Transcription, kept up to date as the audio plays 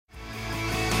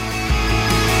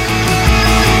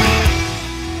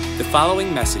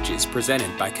following message is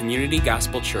presented by Community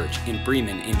Gospel Church in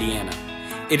Bremen, Indiana.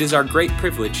 It is our great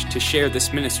privilege to share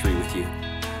this ministry with you.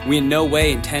 We in no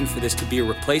way intend for this to be a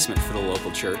replacement for the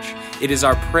local church. It is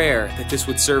our prayer that this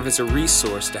would serve as a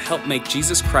resource to help make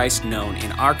Jesus Christ known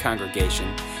in our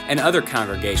congregation and other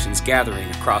congregations gathering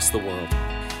across the world.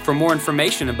 For more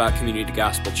information about Community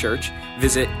Gospel Church,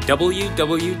 visit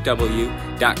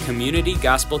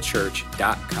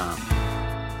www.communitygospelchurch.com.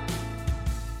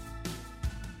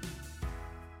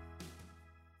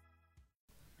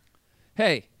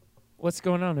 Hey, what's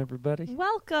going on, everybody?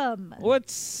 Welcome.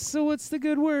 What's the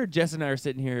good word? Jess and I are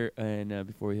sitting here, and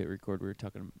before we hit record, we were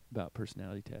talking about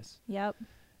personality tests. Yep.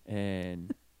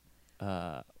 And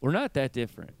we're not that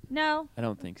different. No. I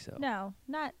don't think so. No,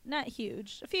 not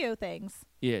huge. A few things.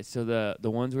 Yeah. So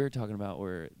the ones we were talking about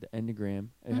were the Enneagram.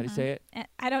 How do you say it?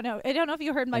 I don't know. I don't know if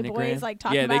you heard my Enneagram? boys talking about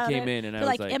it. Yeah, they came in, and I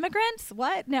was like, immigrants?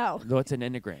 What? No. What's an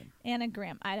Enneagram?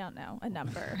 Anagram. I don't know. A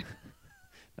number.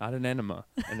 Not an enema.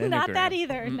 An Enneagram. Not that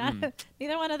either. Mm-mm.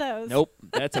 Neither one of those. Nope.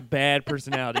 That's a bad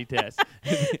personality test.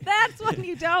 That's one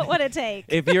you don't want to take.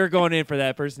 If you're going in for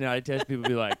that personality test, people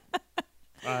be like,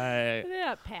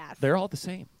 yeah, pass. they're all the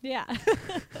same. Yeah.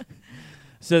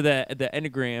 So the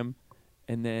Enneagram,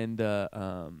 and then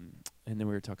we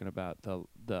were talking about the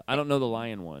I don't know the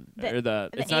lion one it's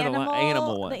not animal, the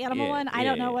animal one. The animal one. I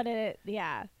don't know what it.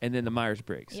 Yeah. And then the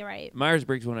Myers-Briggs. You're right.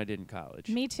 Myers-Briggs one I did in college.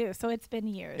 Me too. So it's been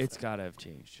years. It's gotta have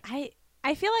changed. I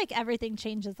feel like everything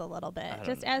changes a little bit.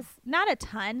 Just know. as not a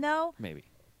ton though. Maybe.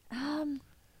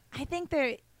 I think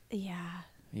they're yeah.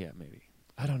 Yeah, maybe.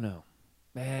 I don't know.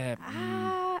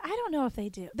 I don't know if they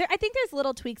do. I think there's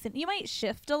little tweaks, and you might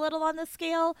shift a little on the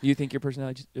scale. You think your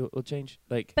personality will change,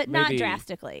 but not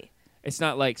drastically. It's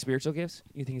not like spiritual gifts.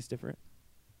 You think it's different?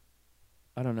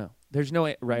 I don't know. There's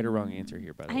no right or wrong answer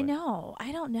here, by the way. I know.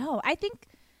 I don't know. I think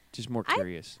just more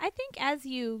curious. I think as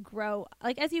you grow,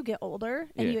 as you get older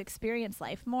and you experience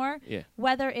life more,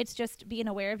 whether it's just being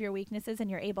aware of your weaknesses and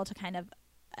you're able to kind of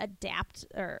adapt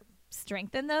or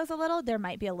strengthen those a little, there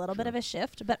might be a little bit of a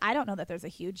shift, but I don't know that there's a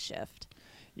huge shift.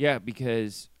 Yeah,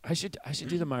 because I should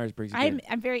do the Myers-Briggs again.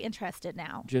 I'm very interested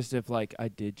now. Just if I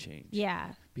did change.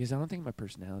 Yeah. Because I don't think my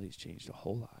personality's changed a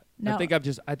whole lot. No.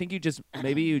 I think you just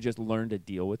maybe you just learn to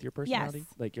deal with your personality.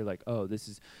 Yes. You're like, oh,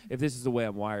 if this is the way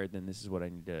I'm wired, then this is what I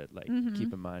need to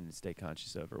keep in mind and stay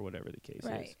conscious of, or whatever the case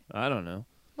is. I don't know.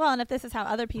 Well, and if this is how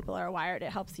other people are wired,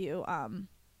 it helps you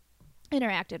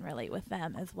interact and relate with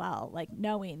them as well,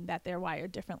 knowing that they're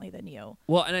wired differently than you.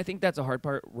 Well, and I think that's a hard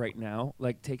part right now,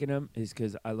 taking them, is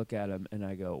because I look at them and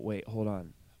I go, wait, hold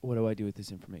on. What do I do with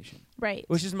this information? Right.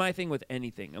 Which is my thing with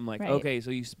anything. I'm like, okay, so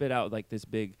you spit out this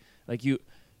big, you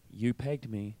pegged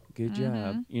me, good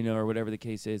job, or whatever the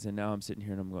case is, and now I'm sitting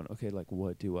here and I'm going, okay,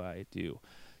 what do I do?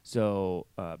 So,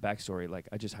 backstory,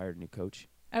 I just hired a new coach.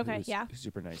 Okay, yeah.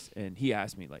 Super nice. And he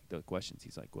asked me, the questions.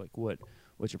 He's like,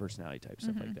 what's your personality type,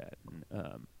 stuff like that. And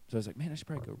so I was like, man, I should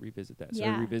probably go revisit that. So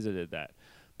I revisited that.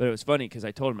 But it was funny because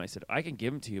I told him, I said, I can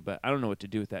give them to you, but I don't know what to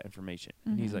do with that information.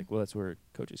 And he's like, well, that's where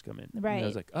coaches come in. Right. And I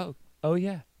was like, oh,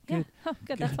 yeah. Good. Yeah. Oh,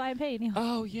 good. That's why I'm paying you.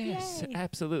 Oh, yes, Yay.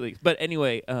 absolutely. But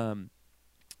anyway,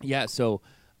 yeah, so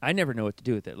I never know what to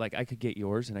do with it. I could get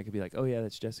yours, and I could be like, oh, yeah,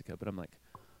 that's Jessica. But I'm like,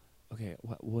 okay,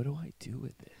 what do I do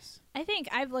with this? I think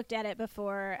I've looked at it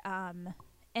before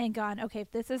and gone, okay,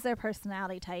 if this is their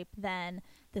personality type, then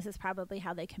this is probably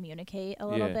how they communicate a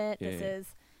little bit.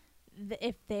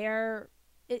 If they're...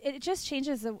 It just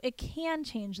changes. It can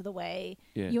change the way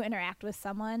you interact with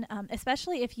someone,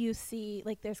 especially if you see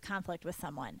there's conflict with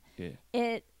someone. Yeah.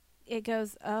 It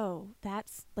goes, oh,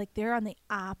 that's they're on the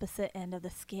opposite end of the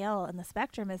scale and the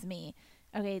spectrum as me.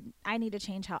 Okay, I need to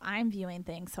change how I'm viewing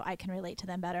things so I can relate to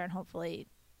them better and hopefully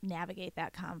navigate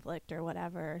that conflict or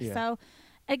whatever. Yeah. So,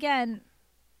 again,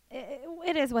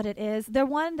 it is what it is. The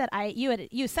one that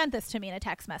you sent this to me in a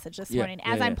text message this morning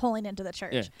as I'm pulling into the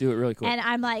church. Yeah, do it really quick. And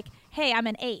I'm like, hey, I'm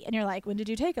an 8. And you're like, when did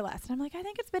you take it last? And I'm like, I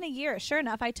think it's been a year. Sure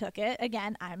enough, I took it.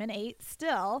 Again, I'm an 8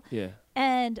 still. Yeah.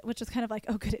 And which was kind of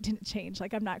oh, good, it didn't change.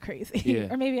 I'm not crazy. Yeah.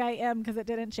 Or maybe I am because it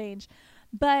didn't change.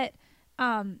 But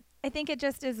I think it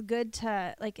just is good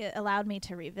to, it allowed me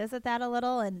to revisit that a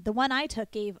little. And the one I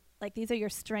took gave, these are your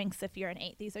strengths if you're an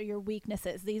 8. These are your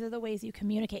weaknesses. These are the ways you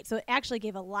communicate. So it actually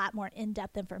gave a lot more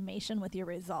in-depth information with your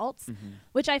results,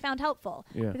 which I found helpful.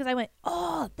 Yeah. Because I went,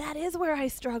 oh, that is where I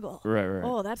struggle. Right.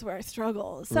 Oh, that's where I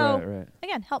struggle. So,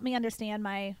 again, help me understand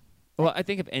my... Well, I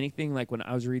think if anything, when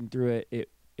I was reading through it,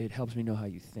 it helps me know how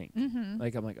you think.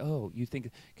 I'm like, oh, you think...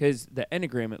 Because the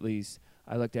Enneagram, at least...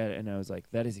 I looked at it and I was like,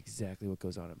 that is exactly what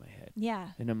goes on in my head. Yeah.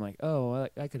 And I'm like, oh,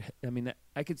 I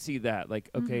could see that.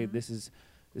 Okay, this is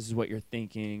what you're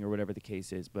thinking or whatever the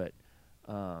case is. But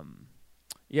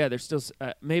Yeah, there's still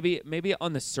maybe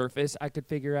on the surface I could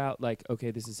figure out like,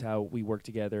 okay, this is how we work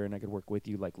together, and I could work with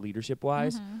you like leadership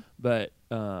wise. But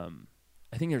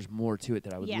I think there's more to it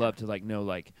that I would love to like know,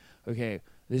 like, okay,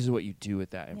 this is what you do with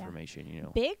that information. You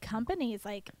know, big companies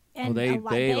like and they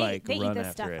eat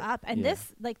this stuff up. And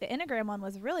this like the Enneagram one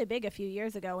was really big a few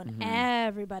years ago, and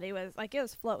everybody was like, it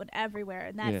was floating everywhere,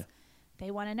 and that's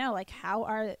they want to know like how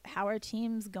are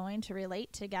teams going to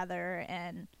relate together.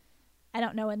 And I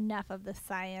don't know enough of the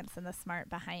science and the smart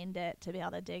behind it to be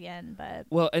able to dig in, but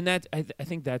and that I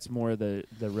think that's more the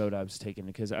road I was taking,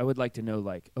 because I would like to know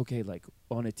like, okay, like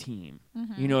on a team,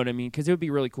 you know what I mean? Because it would be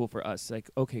really cool for us. Like,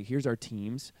 okay, here's our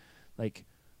teams, like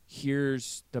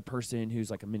here's the person who's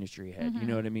like a ministry head, you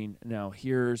know what I mean? Now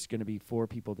here's going to be 4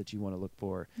 people that you want to look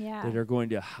for that are going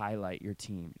to highlight your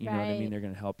team. You know what I mean? They're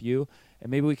going to help you, and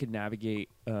maybe we could navigate.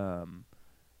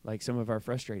 Like some of our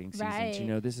frustrating seasons, you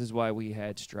know, this is why we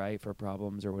had strife or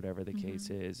problems or whatever the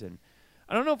case is. And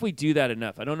I don't know if we do that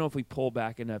enough. I don't know if we pull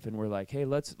back enough and we're like, hey,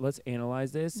 let's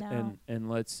analyze this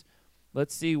and let's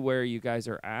see where you guys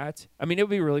are at. I mean, it would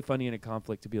be really funny in a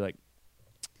conflict to be like,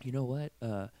 you know what?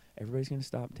 Everybody's going to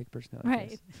stop and take personality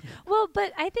tests. Well,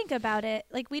 but I think about it,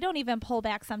 like we don't even pull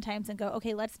back sometimes and go,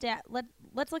 okay, let's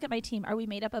look at my team. Are we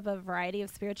made up of a variety of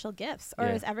spiritual gifts, or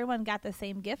has everyone got the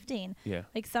same gifting?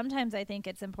 Like sometimes I think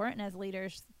it's important as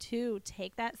leaders to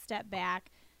take that step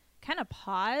back, kind of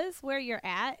pause where you're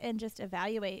at and just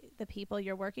evaluate the people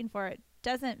you're working for. It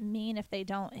doesn't mean if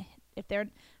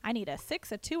I need a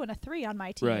 6, a 2, and a 3 on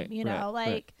my team, you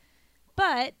know,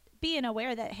 but being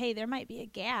aware that, hey, there might be a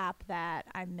gap that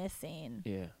I'm missing.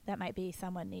 That might be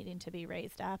someone needing to be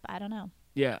raised up. I don't know.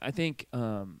 Yeah, I think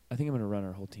I'm going to run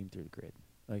our whole team through the grid.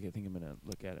 Like, I think I'm going to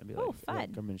look at it and be like,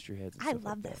 our ministry heads and I stuff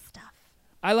love like this that. stuff.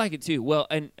 I like it too. Well,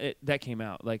 and that came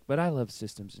out but I love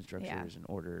systems and structures and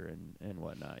order and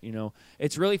whatnot. You know,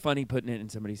 it's really funny putting it in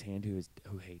somebody's hand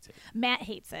who hates it. Matt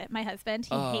hates it. My husband,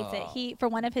 he hates it. He, for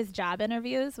one of his job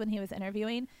interviews when he was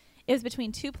interviewing, it was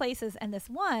between 2 places, and this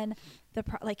one,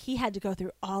 he had to go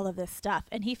through all of this stuff,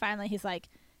 and he's like,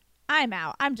 I'm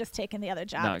out. I'm just taking the other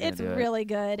job. It's really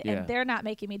good, and they're not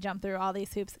making me jump through all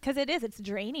these hoops, because it's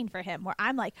draining for him, where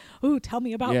I'm like, ooh, tell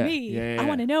me about me. I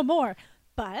want to know more.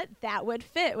 But that would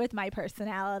fit with my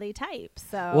personality type.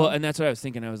 So well, and that's what I was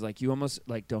thinking. I was like, you almost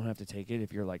like don't have to take it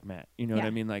if you're like Matt. You know what I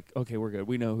mean? Like, okay, we're good.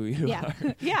 We know who you are.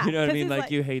 You know what I mean?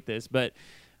 Like you hate this, but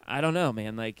I don't know,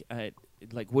 man. Like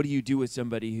what do you do with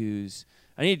somebody who's?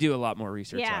 I need to do a lot more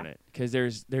research on it, because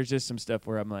there's just some stuff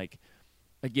where I'm like,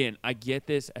 again, I get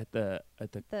this at the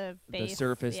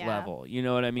surface level. You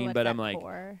know what I mean? But I'm like,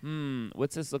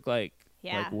 what's this look like?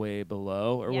 Like way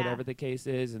below or whatever the case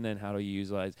is, and then how do you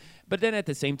utilize? But then at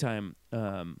the same time,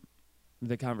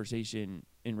 the conversation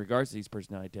in regards to these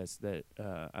personality tests that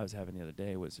I was having the other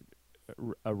day was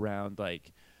around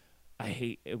like, I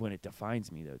hate it when it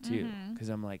defines me though too, because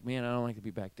I'm like, man, I don't like to be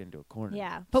backed into a corner.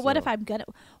 Yeah, but what if I'm good?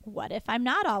 What if I'm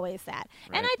not always that?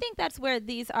 Right. And I think that's where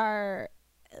these are.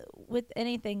 With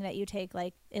anything that you take,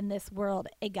 like in this world,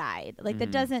 a guide, like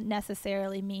that doesn't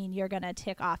necessarily mean you're going to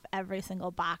tick off every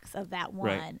single box of that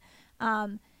one.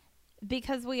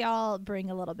 Because we all bring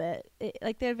a little bit,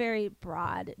 like they're very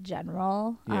broad,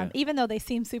 general, even though they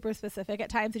seem super specific at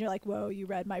times, and you're like, whoa, you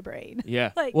read my brain.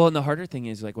 Yeah. Like, well, and the harder thing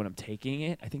is like when I'm taking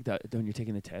it, I think that when you're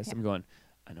taking the test, I'm going,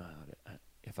 I know how to,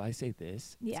 if I say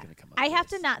this, it's going to come up. I have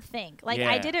to not think. Like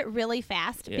I did it really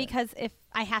fast because if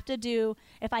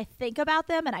I think about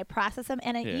them and I process them,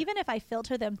 and even if I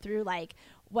filter them through like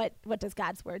what does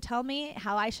God's word tell me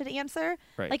how I should answer,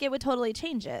 like it would totally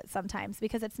change it sometimes,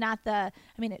 because it's not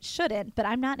it shouldn't, but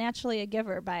I'm not naturally a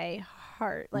giver by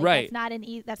heart. Like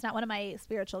that's not one of my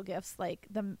spiritual gifts. Like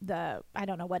the I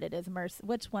don't know what it is.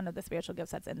 Which one of the spiritual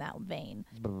gifts that's in that vein?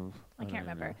 I can't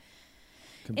remember.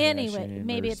 Anyway,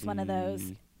 maybe it's one of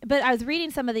those. But I was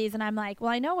reading some of these, and I'm like, well,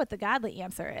 I know what the godly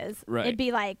answer is. It'd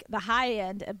be like the high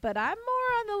end, but I'm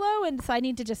more on the low end, so I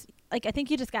need to just, like, I think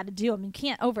you just got to do them. You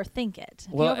can't overthink it.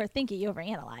 If you overthink it, you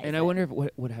overanalyze and I wonder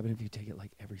what would happen if you take it,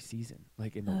 like, every season.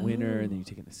 Like, in the winter, and then you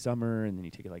take it in the summer, and then you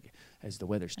take it, like, as the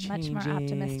weather's changing. Much more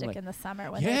optimistic in the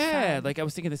summer. When like, I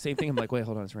was thinking the same thing. I'm like, wait,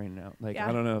 hold on, it's raining out. Like,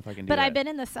 I don't know if I can do that. But I've been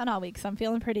in the sun all week, so I'm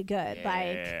feeling pretty good.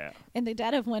 Like, in the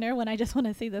dead of winter, when I just want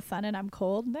to see the sun and I'm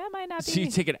cold, that might not be. So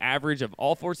you take an average of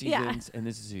all 4 seasons, and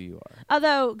this is who you are.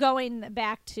 Although, going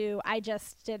back to, I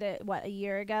just did it, a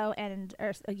year ago,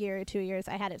 or a year or 2 years,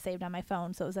 I had it saved on my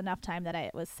phone, so it was enough time that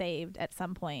it was saved at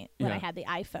some point when I had the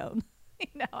iPhone.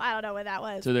 I don't know when that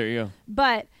was. So there you go.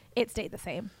 But it stayed the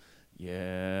same.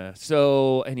 Yeah.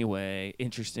 So anyway,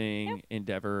 interesting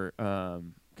endeavor.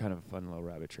 Kind of a fun little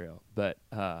rabbit trail, but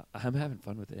I'm having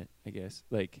fun with it, I guess.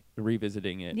 Like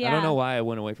revisiting it. Yeah. I don't know why I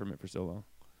went away from it for so long.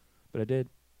 but I did.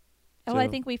 Well, I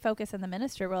think we focus in the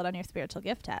ministry world on your spiritual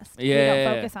gift test. Yeah. We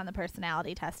don't focus on the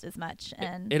personality test as much.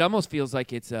 And it almost feels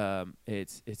like it's kind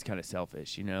of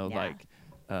selfish, like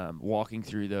walking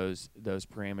through those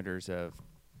parameters of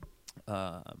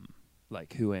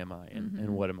like who am I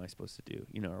and what am I supposed to do,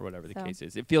 or whatever the case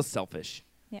is. It feels selfish.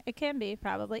 Yeah, it can be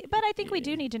probably. But I think we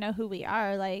do need to know who we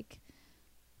are,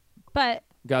 but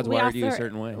God's wired you a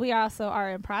certain way. We also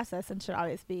are in process and should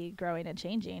always be growing and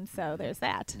changing. So there's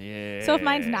that. Yeah. So if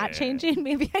mine's not changing,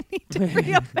 maybe I need to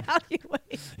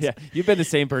reevaluate. Yeah, you've been the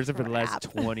same person for the last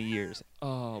 20 years.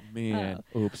 Oh, man.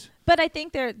 Oops. But I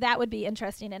think that would be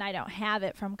interesting, and I don't have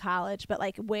it from college, but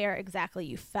where exactly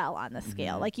you fell on the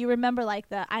scale. You remember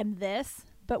I'm this,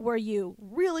 but were you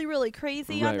really, really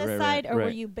crazy on this side, or were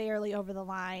you barely over the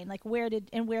line?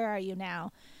 Where are you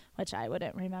now? Which I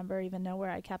wouldn't even know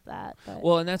where I kept that. But.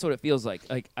 Well, and that's what it feels like.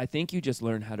 I think you just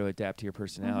learn how to adapt to your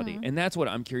personality. And that's what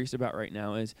I'm curious about right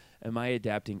now is, am I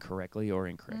adapting correctly or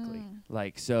incorrectly?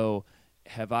 So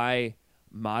have I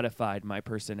modified my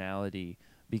personality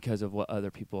because of what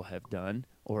other people have done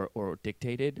or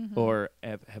dictated? Or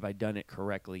have I done it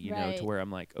correctly, to where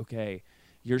I'm like, okay,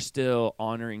 you're still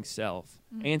honoring self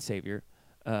and Savior,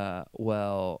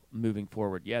 well, moving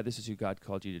forward, this is who God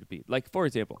called you to be. For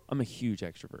example, I'm a huge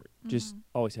extrovert, just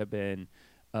always have been.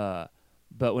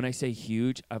 But when I say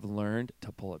huge, I've learned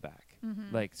to pull it back.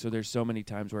 So there's so many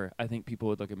times where I think people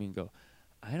would look at me and go,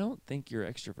 I don't think you're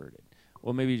extroverted.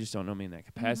 Well, maybe you just don't know me in that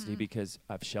capacity because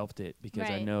I've shelved it because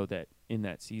I know that in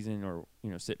that season or,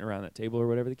 sitting around that table or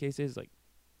whatever the case is,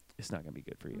 it's not going to be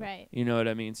good for you. Right. You know what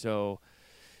I mean? So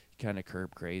kind of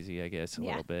curb crazy, I guess, a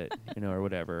little bit, or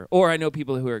whatever. Or I know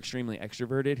people who are extremely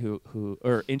extroverted who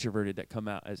or introverted that come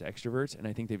out as extroverts, and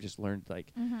I think they've just learned that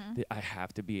I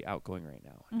have to be outgoing right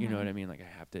now. You know what I mean? I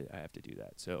have to do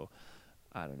that. So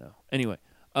I don't know. Anyway,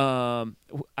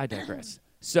 I digress.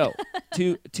 So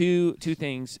two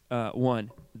things.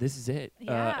 One, this is it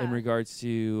in regards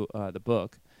to the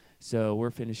book. So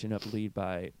we're finishing up Lead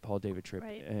by Paul David Tripp,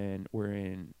 and we're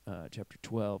in chapter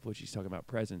 12, which he's talking about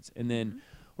presence, and then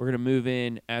we're going to move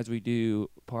in as we do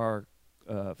for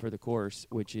the course,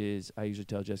 which is I usually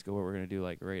tell Jessica what we're going to do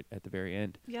right at the very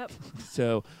end. Yep.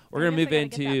 So we're going to move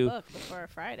into get that book before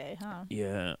Friday, huh?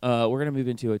 Yeah. We're going to move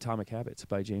into Atomic Habits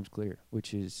by James Clear,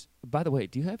 which is, by the way,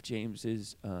 do you have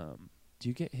James's? Do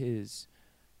you get his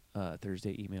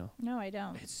Thursday email? No, I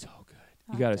don't. It's so good.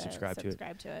 You got to subscribe to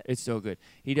it. It's so good.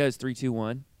 He does 3, 2,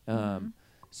 1.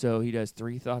 So he does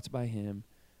 3 thoughts by him,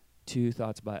 2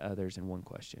 thoughts by others, and 1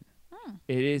 question.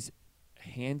 It is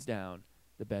hands down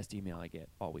the best email I get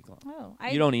all week long. Oh,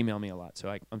 you don't email me a lot,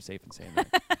 so I'm safe in saying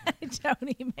that. I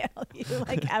don't email you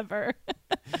ever.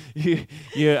 Yeah.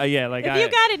 If you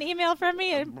got an email from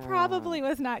me, it probably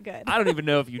was not good. I don't even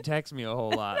know if you text me a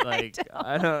whole lot. I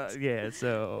don't. Yeah.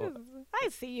 So I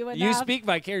see you enough. You speak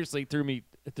vicariously through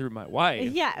my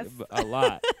wife. Yes. A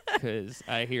lot because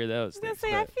I hear those. I was going to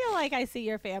say, I feel like I see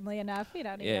your family enough. You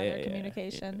don't need other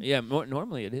communication. Yeah.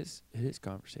 Normally it is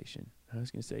conversation. I was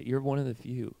going to say you're one of the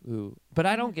few who, but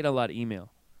I don't get a lot of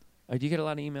email. Do you get a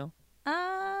lot of email?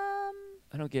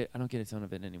 I don't get a ton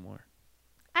of it anymore.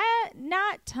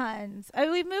 Not tons.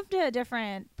 We've moved to a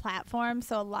different platform,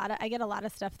 so I get a lot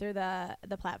of stuff through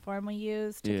the platform we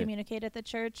use to communicate at the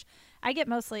church. I get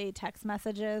mostly text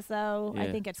messages, though.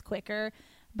 I think it's quicker.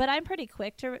 But I'm pretty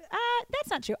quick to. That's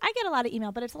not true. I get a lot of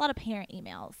email, but it's a lot of parent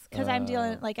emails because I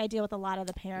deal with a lot of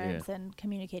the parents and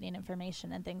communicating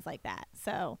information and things like that.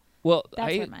 So. Well, I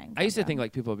used to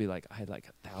think people would be like, I had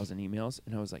 1,000 emails,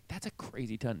 and I was like, that's a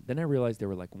crazy ton. Then I realized they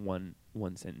were one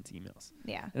sentence emails.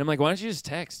 Yeah. And I'm like, why don't you just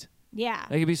text? Yeah.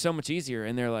 That could be so much easier.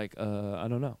 And they're like, I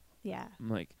don't know. Yeah. I'm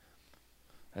like,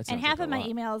 that sounds and half like of my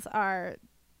emails are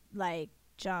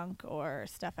junk or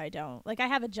stuff I don't I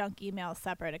have a junk email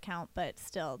separate account, but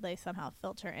still they somehow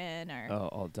filter in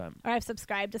all the time. Or I've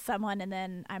subscribed to someone and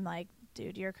then I'm like,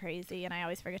 dude, you're crazy, and I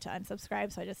always forget to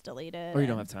unsubscribe, so I just delete it. Or you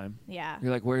don't have time. Yeah.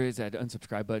 You're like, where is that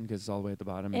unsubscribe button? Because it's all the way at the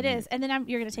bottom. It is, and then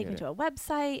you're going to take me to a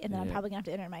website, and then I'm probably going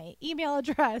to have to enter my email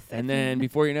address. And then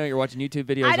before you know it, you're watching YouTube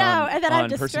videos I know, and then I'm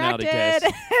personality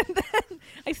distracted, tests. and then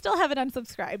I still haven't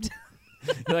unsubscribed.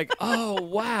 You're like, oh,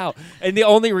 wow. And the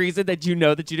only reason that you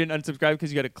know that you didn't unsubscribe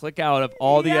because you got to click out of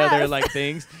all the other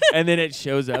things, and then it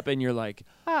shows up, and you're like,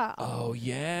 oh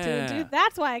yeah. Dude,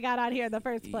 that's why I got on here in the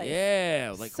first place.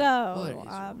 Yeah. What is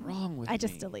wrong with me? I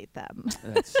just delete them.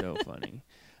 That's so funny.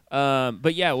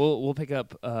 But yeah, we'll pick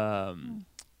up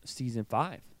season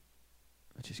 5,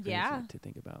 which is crazy to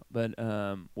think about. But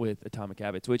with Atomic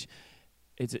Habits, which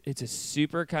it's a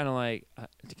super kind of like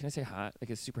can I say hot, like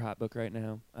a super hot book right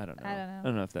now? I don't know. I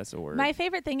don't know if that's a word. My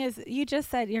favorite thing is you just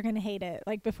said you're gonna hate it,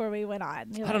 like before we went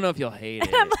on. I don't know if you'll hate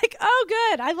it. I'm like, oh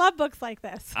good, I love books like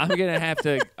this. I'm gonna have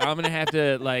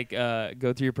to like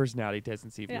go through your personality test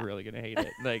and see if you're really gonna hate it.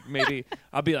 Like maybe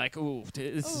I'll be like, ooh,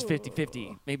 this is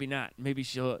 50-50. Maybe not. Maybe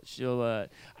she'll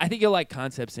I think you'll like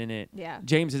concepts in it. Yeah.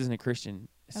 James isn't a Christian,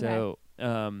 so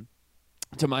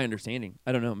to my understanding,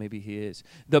 I don't know, maybe he is.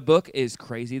 The book is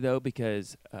crazy though,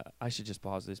 because I should just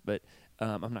pause this, but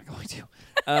I'm not going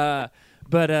to.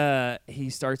 But he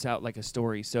starts out like a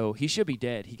story. So he should be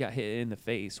dead. He got hit in the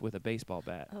face with a baseball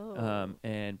bat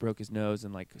and broke his nose,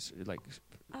 and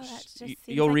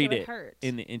you'll read it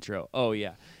in the intro. Oh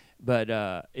yeah.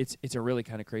 But it's a really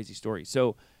kind of crazy story.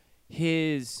 So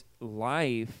his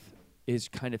life is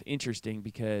kind of interesting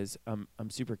because I'm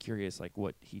super curious, like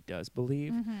what he does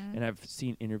believe, and I've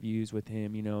seen interviews with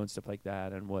him, and stuff like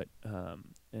that, and what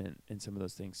and some of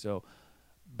those things. So,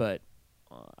 but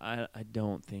I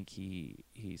don't think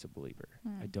he's a believer.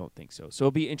 I don't think so. So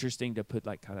it'll be interesting to put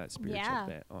like kind of that spiritual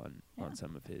bent on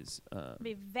some of his. It'll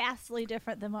be vastly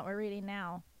different than what we're reading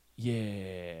now.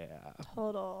 Yeah.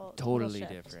 Totally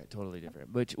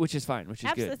different. Which is fine, which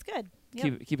is good. It's good.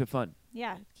 Yep. Keep it fun.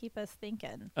 Yeah, keep us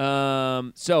thinking.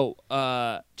 So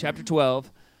chapter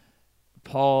 12,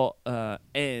 Paul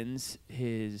ends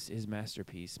his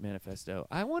masterpiece, Manifesto.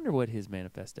 I wonder what his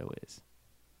manifesto is.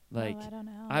 Like, I don't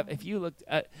know. If you looked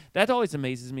at that, always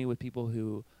amazes me with people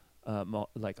who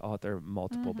author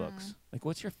multiple books. Like,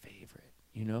 what's your favorite?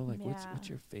 What's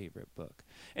your favorite book?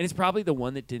 And it's probably the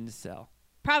one that didn't sell.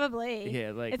 Probably.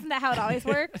 Yeah, like isn't that how it always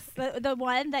works? The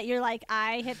one that you're like,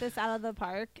 I hit this out of the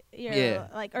park. You're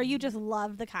like, or you just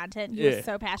love the content. You were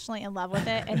so passionately in love with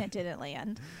it, and it didn't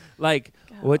land. Like,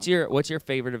 what's your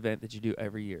favorite event that you do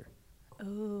every year?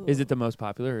 Ooh. Is it the most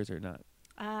popular, or is it not?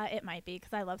 It might be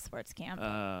because I love sports camp.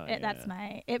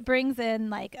 It brings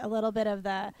in like a little bit of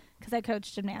because I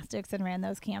coached gymnastics and ran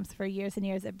those camps for years and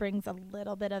years. It brings a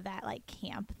little bit of that like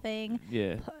camp thing.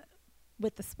 Yeah.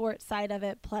 With the sports side of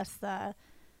it, plus the,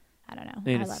 I don't know.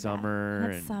 And it's summer.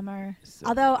 It's summer. So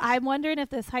although I'm wondering if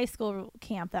this high school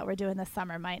camp that we're doing this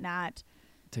summer might not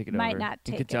take it over.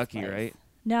 In Kentucky, right?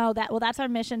 No, that's our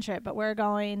mission trip, but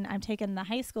I'm taking the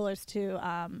high schoolers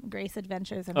to Grace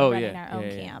Adventures, and we're running our own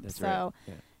camp. So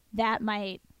that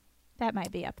might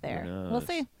be up there. We'll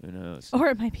see. Who knows? Or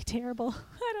it might be terrible.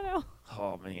 I don't know.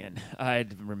 Oh man, I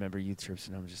remember youth trips,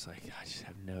 and I'm just like, I just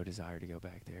have no desire to go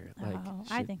back there. Like,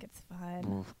 I think it's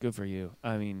fun. Good for you.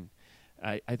 I mean,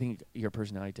 I think your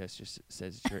personality test just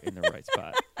says you're in the right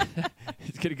spot.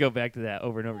 It's gonna go back to that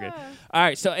over and over again. All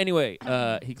right. So anyway,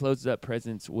 he closes up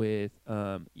presence with,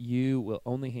 "You will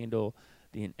only handle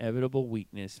the inevitable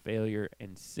weakness, failure,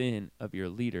 and sin of your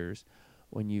leaders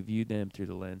when you view them through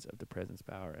the lens of the presence,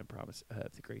 power, and promise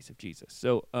of the grace of Jesus."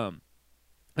 So,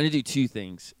 I'm going to do two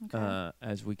things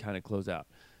as we kind of close out.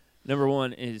 Number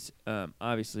one is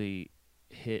obviously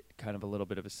hit kind of a little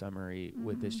bit of a summary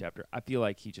with this chapter. I feel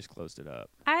like he just closed it up.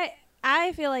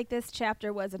 I feel like this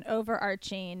chapter was an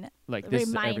overarching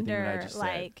reminder,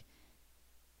 like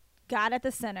God at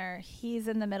the center, he's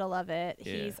in the middle of it,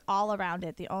 he's all around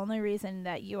it. The only reason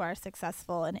that you are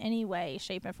successful in any way,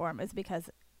 shape, or form is because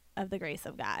of the grace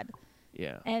of God.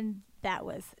 Yeah. And that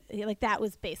was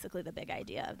basically the big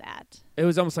idea of that. It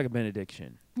was almost like a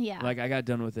benediction. Yeah. Like I got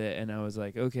done with it and I was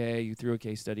like, okay, you threw a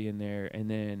case study in there,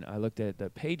 and then I looked at the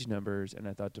page numbers and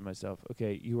I thought to myself,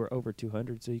 okay, you were over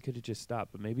 200, so you could have just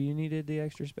stopped, but maybe you needed the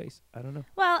extra space. I don't know.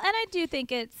 Well, and I do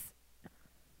think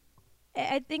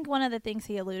I think one of the things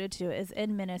he alluded to is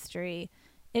in ministry,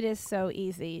 it is so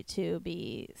easy to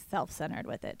be self-centered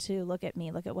with it, to look at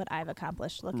me, look at what I've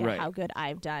accomplished, look at how good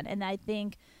I've done. And I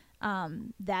think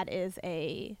that is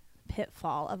a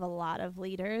pitfall of a lot of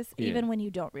leaders, even when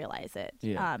you don't realize it.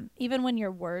 Even when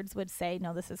your words would say,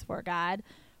 no, this is for God,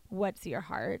 what's your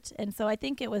heart? And so I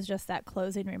think it was just that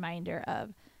closing reminder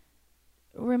of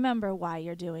remember why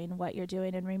you're doing what you're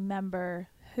doing, and remember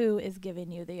who is giving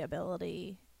you the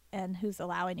ability and who's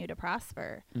allowing you to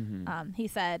prosper. He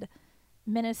said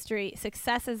ministry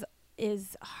success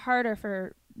is harder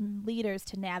for leaders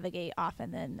to navigate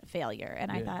often than failure.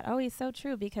 And I thought, he's so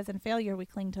true, because in failure we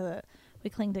cling to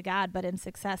God, but in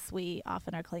success we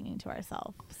often are clinging to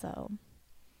ourselves. So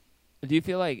do you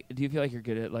feel like you're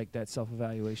good at like that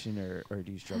self-evaluation, or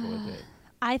do you struggle with it?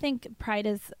 I think pride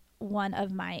is one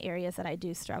of my areas that I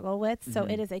do struggle with. So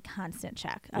it is a constant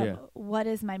check of what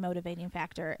is my motivating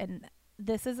factor, and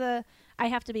I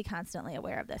have to be constantly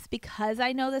aware of this, because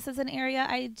I know this is an area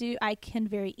I can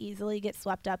very easily get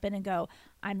swept up in and go,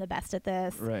 I'm the best at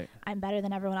this. Right. I'm better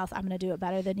than everyone else. I'm going to do it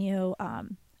better than you.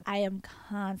 I am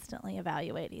constantly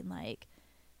evaluating, like,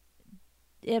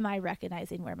 am I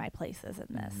recognizing where my place is in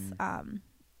this?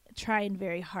 Trying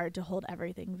very hard to hold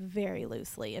everything very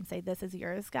loosely and say, this is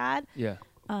yours, God. Yeah.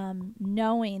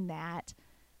 Knowing that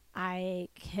I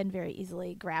can very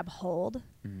easily grab hold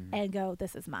and go,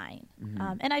 this is mine.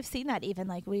 And I've seen that even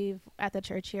like at the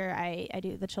church here, I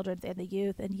do the children's and the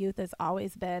youth, and youth has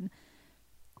always been,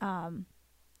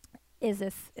 is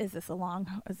this a long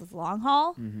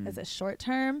haul? Is this short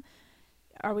term?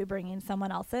 Are we bringing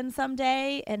someone else in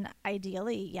someday? And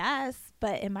ideally, yes.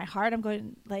 But in my heart, I'm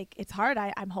going, like, it's hard.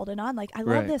 I'm holding on. Like, I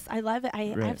love this. I love it.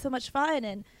 I have so much fun.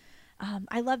 And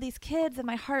I love these kids, and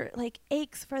my heart, like,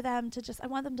 aches for them I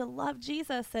want them to love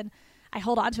Jesus. And I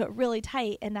hold on to it really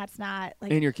tight. And that's not,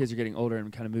 like. And your kids are getting older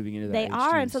and kind of moving into that They age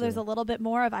are. too, And so there's a little bit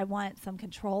more of, I want some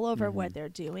control over what they're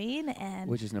doing. And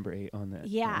which is number 8 on that.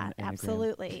 Yeah,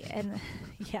 absolutely. And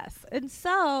yes. And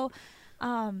so,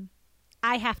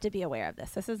 I have to be aware of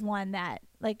this. This is one that,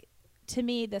 like, to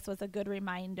me, this was a good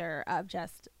reminder of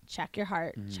just check your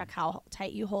heart, check how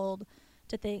tight you hold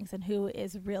to things, and who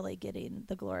is really getting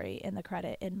the glory and the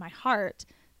credit in my heart.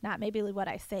 Not maybe what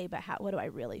I say, but what do I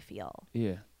really feel?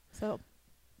 Yeah. So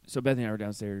Bethany and I were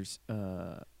downstairs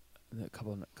a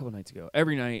couple nights ago.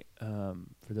 Every night, for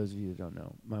those of you that don't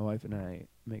know, my wife and I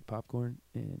make popcorn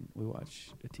and we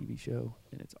watch a TV show,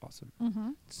 and it's awesome.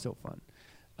 It's so fun.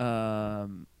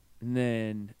 And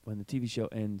then when the TV show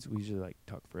ends, we usually like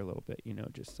talk for a little bit, you know,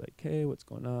 just like, hey, what's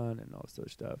going on and all this other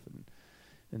stuff. And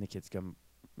then the kids come,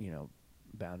 you know,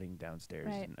 bounding downstairs,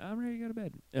 and I'm ready to go to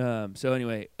bed. So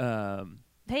anyway,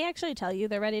 they actually tell you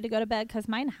they're ready to go to bed, because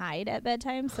mine hide at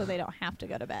bedtime, so they don't have to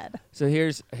go to bed. So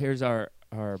here's our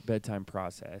bedtime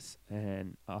process,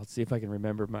 and I'll see if I can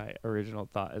remember my original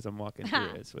thought as I'm walking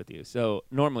through this with you. So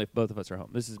normally, if both of us are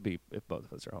home, this is if both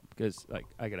of us are home, because like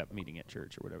I could have a meeting at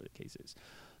church or whatever the case is.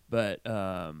 But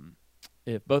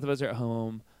if both of us are at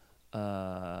home,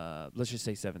 let's just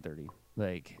say 7:30.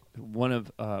 Like one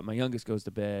of my youngest goes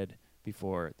to bed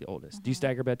before the oldest. Do you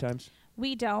stagger bedtimes?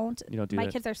 We don't. You don't do my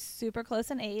that? kids are super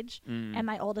close in age, and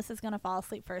my oldest is going to fall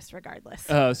asleep first regardless.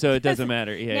 Oh, so it doesn't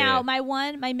matter. Yeah. Now,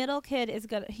 my middle kid is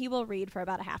good. He will read for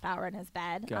about a half hour in his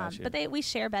bed. Gotcha. But we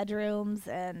share bedrooms,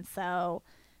 and so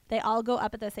they all go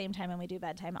up at the same time, and we do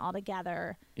bedtime all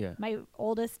together. Yeah. My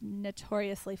oldest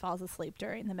notoriously falls asleep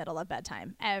during the middle of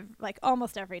bedtime, like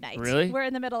almost every night. Really? We're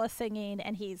in the middle of singing,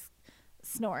 and he's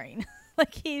snoring.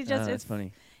 Like he just that's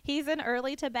funny. He's an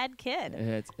early to bed kid.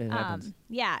 It happens.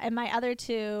 Yeah, and my other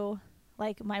two,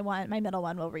 like my middle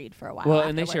one will read for a while. Well,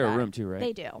 and they share a room too, right?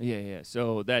 They do. Yeah.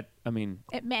 So that, I mean,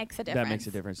 it makes a difference. That makes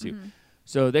a difference too.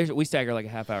 So we stagger like a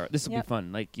half hour. This will be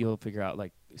fun. Like you'll figure out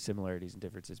like similarities and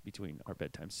differences between our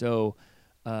bedtimes. So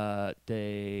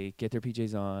they get their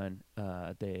PJs on.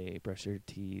 They brush their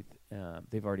teeth.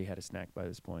 They've already had a snack by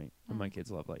this point. And my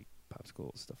kids love like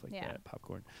popsicles, stuff like that,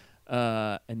 popcorn.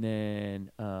 And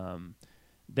then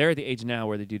they're at the age now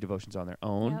where they do devotions on their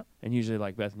own. And usually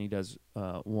like Bethany does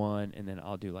one, and then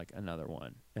I'll do like another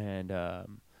one. And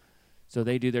so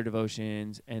they do their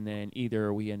devotions, and then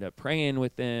either we end up praying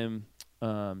with them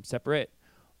separate,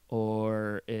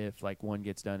 or if like one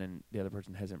gets done and the other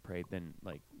person hasn't prayed, then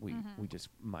like we just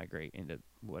migrate into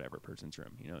whatever person's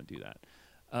room, you know, and do that.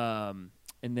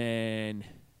 And then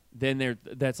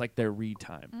that's like their read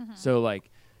time. So like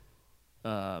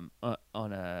on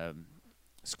a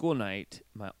school night,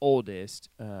 my oldest,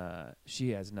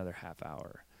 she has another half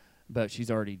hour, but she's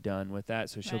already done with that,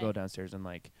 so she'll go downstairs and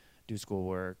like do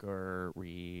schoolwork or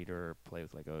read or play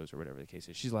with Legos or whatever the case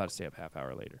is. She's allowed to stay up half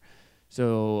hour later.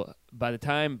 So by the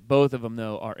time both of them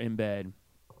though are in bed,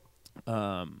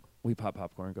 we pop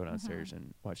popcorn, go downstairs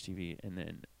and watch TV, and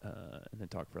then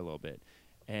talk for a little bit.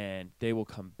 And they will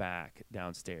come back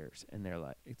downstairs, and they're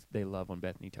like, they love when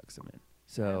Bethany tucks them in.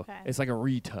 So it's like a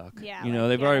retuck. Yeah, you know,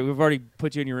 we've already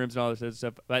put you in your rooms and all this other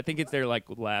stuff. But I think it's their like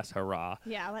last hurrah.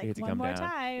 Yeah, like one more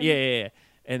time. Yeah.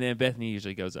 And then Bethany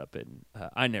usually goes up, and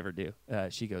I never do.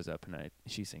 She goes up and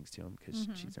she sings to him because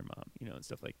she's their mom, you know, and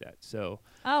stuff like that. So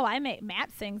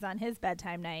Matt sings on his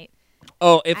bedtime night.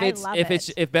 Oh,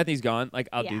 if Bethany's gone, like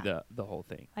I'll do the whole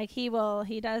thing. Like he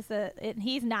does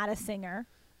he's not a singer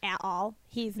at all.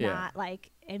 He's not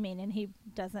like, I mean, and he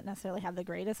doesn't necessarily have the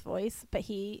greatest voice, but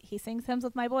he sings hymns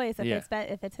with my boys. If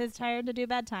it's his turn to do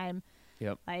bedtime,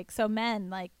 like, so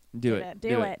men, like, do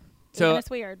it. So it's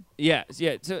weird. Yeah.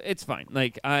 So it's fine.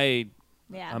 Like I'm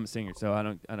a singer, so I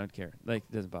don't care. Like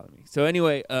it doesn't bother me. So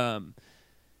anyway,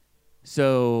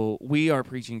 so we are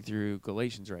preaching through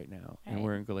Galatians right now, and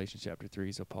we're in Galatians chapter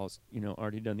 3. So Paul's, you know,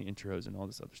 already done the intros and all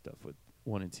this other stuff with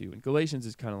 1 and 2. And Galatians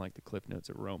is kind of like the Cliff Notes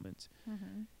of Romans.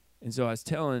 And so I was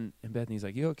telling, and Bethany's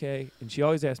like, "You okay?" And she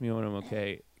always asks me when I'm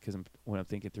okay, when I'm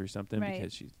thinking through something,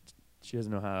 because she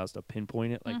doesn't know how else to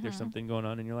pinpoint it. Like there's something going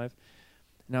on in your life.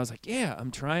 And I was like, "Yeah,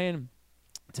 I'm trying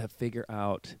to figure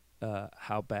out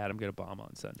how bad I'm gonna bomb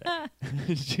on Sunday."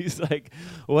 She's like,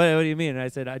 "What do you mean?" And I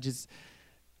said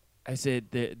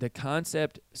the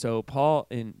concept. So Paul,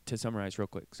 to summarize real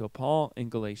quick. So Paul in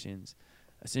Galatians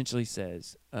essentially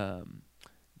says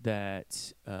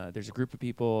that there's a group of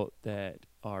people that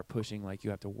are pushing like you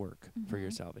have to work for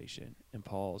your salvation, and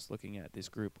Paul's looking at this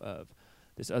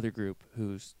other group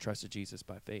who's trusted Jesus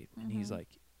by faith, and he's like,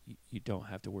 you don't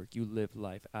have to work. You live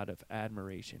life out of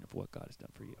admiration of what God has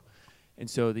done for you. And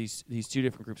so these two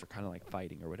different groups are kind of like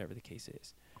fighting, or whatever the case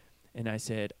is. And I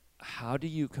said, how do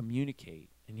you communicate?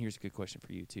 And here's a good question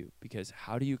for you too, because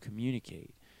how do you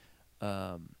communicate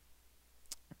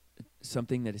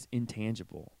something that is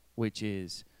intangible, which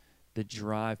is the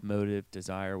drive, motive,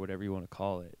 desire, whatever you want to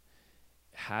call it,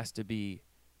 has to be,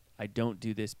 I don't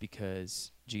do this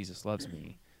because Jesus loves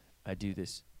me. I do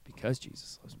this because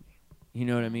Jesus loves me. You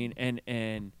know what I mean?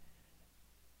 And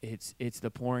it's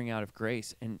the pouring out of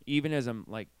grace. And even as I'm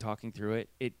like talking through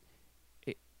it,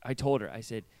 I told her, I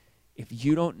said, if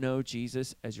you don't know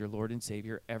Jesus as your Lord and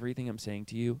Savior, everything I'm saying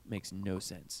to you makes no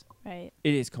sense. Right.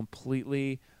 It is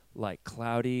completely like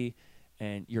cloudy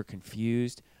and you're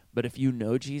confused. But if you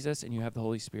know Jesus and you have the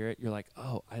Holy Spirit, you're like,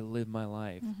 oh, I live my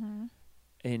life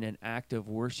in an act of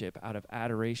worship out of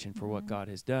adoration for what God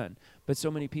has done. But so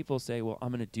many people say, well, I'm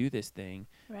going to do this thing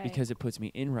because it puts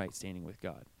me in right standing with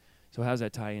God. So how does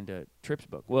that tie into Tripp's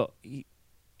book? Well,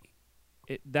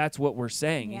 that's what we're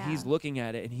saying. Yeah. And he's looking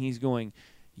at it and he's going,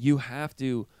 you have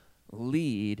to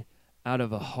lead out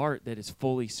of a heart that is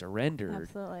fully surrendered.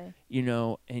 Absolutely. You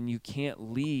know, and you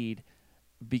can't lead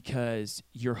because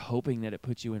you're hoping that it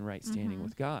puts you in right standing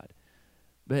with God.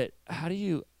 But how do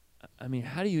you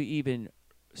even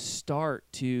start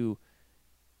to,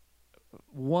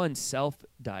 one,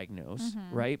 self-diagnose,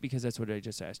 right? Because that's what I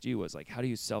just asked you, was like, how do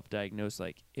you self-diagnose,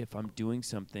 like, if I'm doing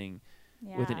something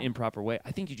with an improper way?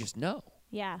 I think you just know.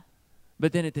 Yeah.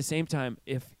 But then at the same time,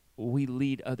 if we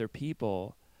lead other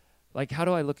people, like, how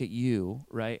do I look at you,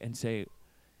 right, and say,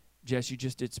 Jess, you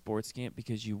just did sports camp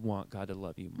because you want God to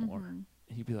love you more.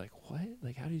 And you'd be like, what?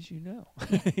 Like, how did you know?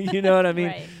 You know what I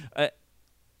mean? Right.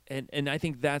 And I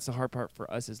think that's the hard part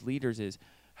for us as leaders, is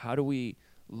how do we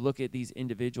look at these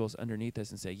individuals underneath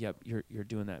us and say, yep, you're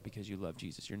doing that because you love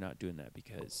Jesus. You're not doing that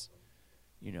because,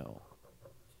 you know,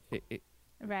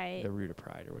 right, the root of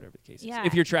pride or whatever the case is.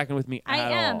 If you're tracking with me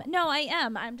at all. No, I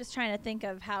am. I'm just trying to think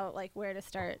of how, like, where to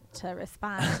start to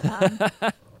respond.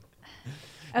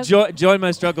 Okay. Join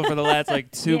my struggle for the last, like,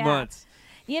 2 months.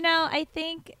 You know, I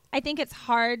think it's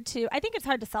hard to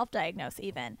self-diagnose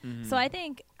even. So I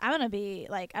think I'm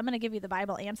going to give you the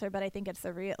Bible answer, but I think it's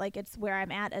it's where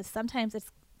I'm at, is sometimes it's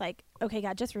like, okay,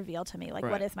 God, just reveal to me, like,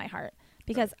 what is my heart?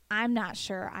 Because I'm not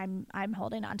sure I'm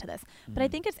holding on to this. But I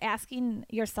think it's asking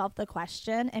yourself the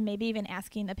question, and maybe even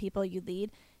asking the people you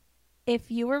lead,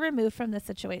 if you were removed from this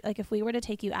situation, like if we were to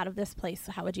take you out of this place,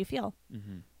 how would you feel?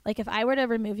 Like if I were to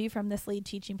remove you from this lead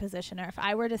teaching position, or if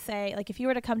I were to say, like, if you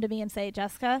were to come to me and say,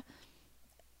 Jessica,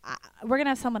 we're going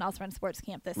to have someone else run sports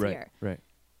camp this year. Right.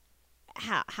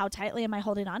 How tightly am I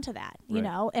holding on to that? You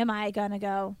know, am I going to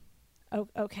go,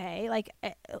 okay,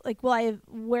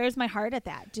 where's my heart at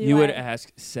that? You would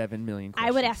ask 7 million questions.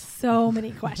 I would ask so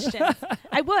many questions.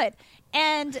 I would.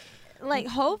 And like,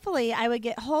 hopefully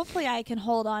I can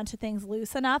hold on to things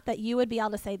loose enough that you would be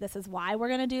able to say, this is why we're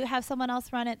going to have someone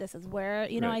else run it. This is where,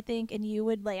 you know, I think, and you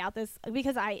would lay out this,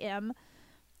 because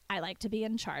I like to be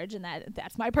in charge, and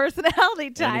that's my personality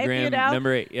type, Enneagram, you know,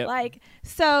 number 8. Yep. Like,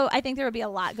 so I think there would be a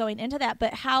lot going into that,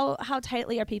 but how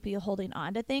tightly are people holding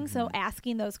on to things? So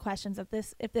asking those questions of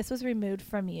this, if this was removed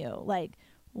from you, like,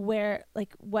 where,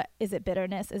 like, what is it?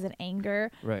 Bitterness? Is it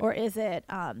anger? Or is it,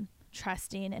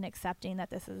 trusting and accepting that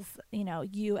this is, you know,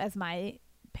 you as my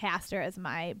pastor, as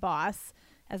my boss,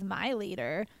 as my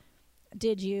leader,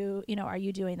 are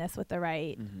you doing this with the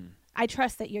right, I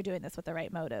trust that you're doing this with the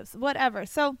right motives, whatever.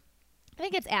 So I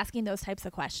think it's asking those types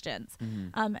of questions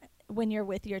when you're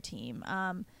with your team.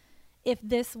 If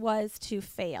this was to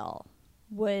fail,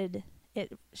 would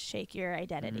it shake your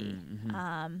identity?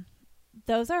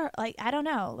 Those are, like, I don't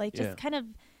know, like, just kind of,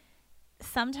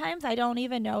 sometimes I don't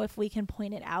even know if we can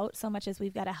point it out so much as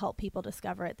we've got to help people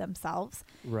discover it themselves.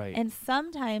 Right. And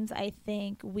sometimes I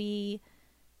think we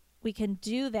can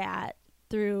do that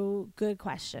through good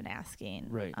question asking.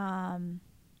 Right.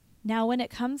 Now when it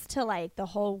comes to, like, the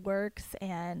whole works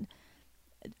and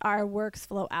our works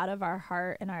flow out of our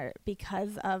heart and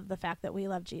because of the fact that we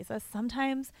love Jesus.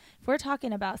 Sometimes if we're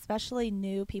talking about especially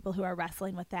new people who are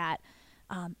wrestling with that,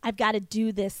 I've got to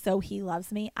do this so he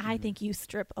loves me. I think you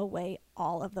strip away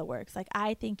all of the works. Like,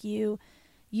 I think you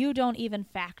don't even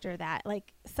factor that.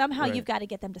 Like, somehow you've got to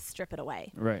get them to strip it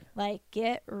away. Right. Like,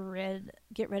 get rid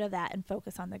of that and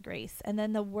focus on the grace. And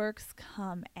then the works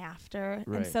come after.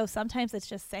 Right. And so sometimes it's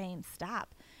just saying,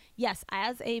 stop. Yes,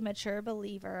 as a mature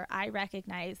believer, I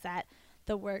recognize that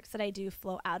the works that I do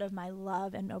flow out of my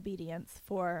love and obedience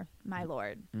for my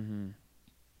Lord. Mm-hmm.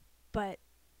 But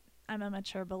I'm a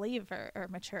mature believer, or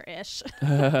mature-ish.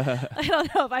 I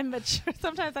don't know if I'm mature.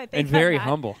 Sometimes I think and very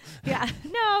humble. Yeah,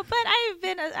 no, but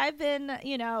I've been,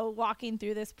 walking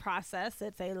through this process.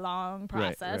 It's a long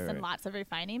process and lots of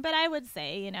refining. But I would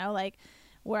say, like,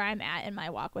 where I'm at in my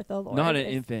walk with the Lord. Not an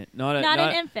infant. Not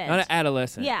an infant. Not an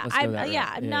adolescent. Yeah,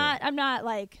 I'm not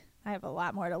like, I have a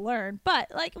lot more to learn.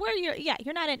 But like, where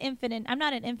you're not an infant. I'm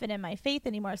not an infant in my faith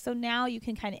anymore. So now you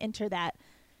can kind of enter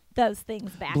those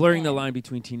things back. Blurring the line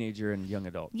between teenager and young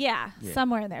adult. Yeah,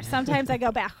 somewhere in there. Sometimes I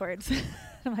go backwards.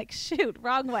 I'm like, shoot,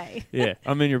 wrong way. Yeah,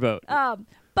 I'm in your boat.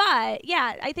 But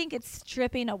yeah, I think it's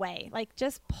stripping away. Like,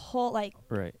 just pull, like,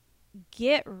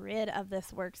 get rid of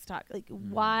this work stock. Like,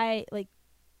 why, like,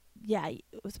 yeah,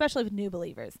 especially with new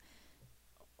believers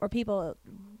or people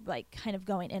like kind of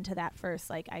going into that first.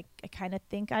 Like, I kind of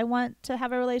think I want to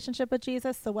have a relationship with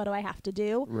Jesus. So what do I have to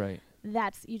do? Right.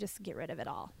 You just get rid of it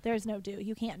all. There's no do.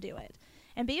 You can't do it.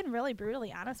 And being really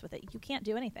brutally honest with it, you can't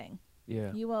do anything.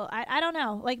 Yeah. You will. I don't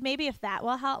know. Like, maybe if that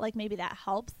will help, like maybe that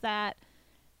helps that.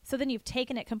 So then you've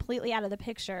taken it completely out of the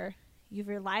picture. You've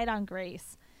relied on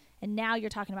grace. And now you're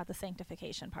talking about the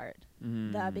sanctification part,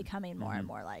 the becoming more and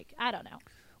more like, I don't know.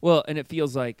 Well, and it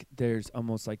feels like there's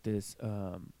almost like this,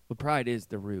 pride is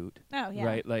the root. Oh, yeah.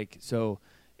 Right? Like, so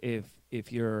if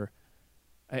you're,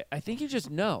 I think you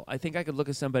just know. I think I could look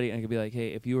at somebody and I could be like, hey,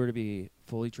 if you were to be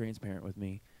fully transparent with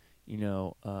me,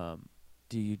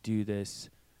 do you do this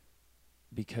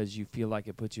because you feel like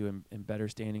it puts you in better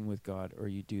standing with God, or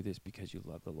you do this because you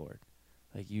love the Lord?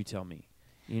 Like, you tell me,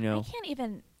 I can't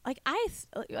even, like I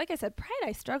said, pride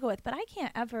I struggle with, but I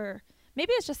can't ever,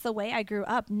 maybe it's just the way I grew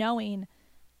up knowing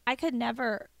I could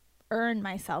never earn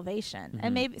my salvation.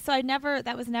 And maybe, so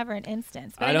that was never an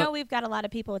instance. But I know we've got a lot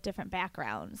of people with different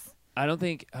backgrounds. I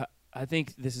think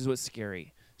this is what's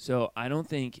scary. So I don't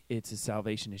think it's a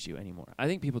salvation issue anymore. I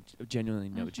think people genuinely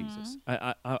know Jesus.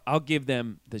 I'll give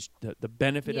them the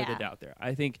benefit of the doubt there.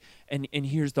 I think, and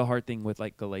here's the hard thing with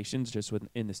like Galatians, just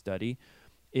in the study,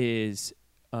 is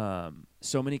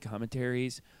so many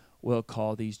commentaries will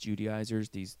call these Judaizers,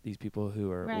 these people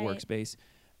who are works-based,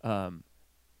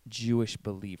 Jewish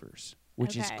believers,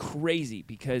 which is crazy,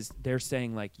 because they're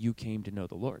saying like, you came to know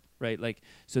the Lord, right? Like,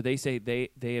 so they say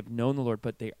they have known the Lord,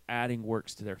 but they're adding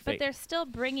works to their faith. But they're still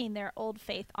bringing their old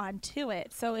faith onto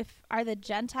it. So are the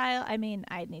Gentile, I mean,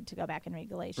 I need to go back and read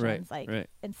Galatians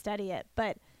and study it,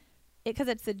 but because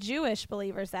it's the Jewish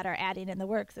believers that are adding in the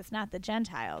works, it's not the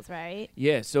Gentiles, right?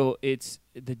 Yeah, so it's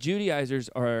the Judaizers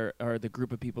are the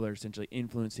group of people that are essentially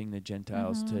influencing the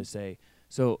Gentiles to say,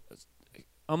 so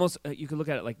almost you could look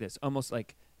at it like this, almost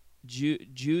like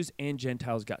Jews and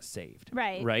Gentiles got saved,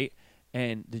 right?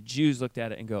 And the Jews looked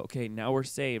at it and go, okay, now we're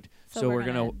saved, so we're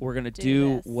gonna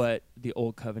do what the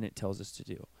old covenant tells us to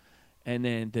do. And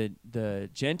then the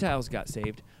Gentiles got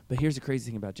saved, but here's the crazy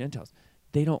thing about Gentiles: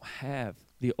 they don't have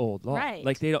the old law,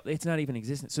 like they don't. It's not even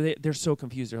existent. So they're so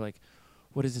confused. They're like,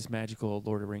 what is this magical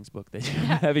Lord of the Rings book that you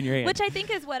have in your hand? Which I think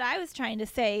is what I was trying to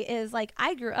say is, like,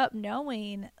 I grew up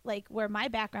knowing, like, where my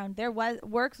background,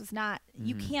 works was not,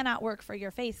 you cannot work for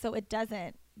your faith. So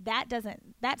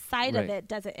that side of it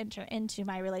doesn't enter into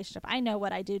my relationship. I know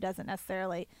what I do doesn't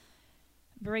necessarily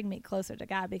bring me closer to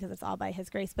God because it's all by his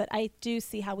grace. But I do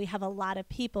see how we have a lot of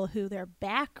people who their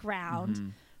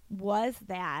background was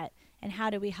that, and how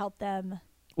do we help them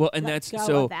that's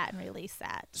go of that and release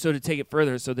that. So to take it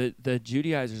further, so the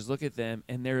Judaizers look at them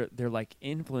and they're like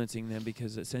influencing them,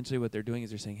 because essentially what they're doing is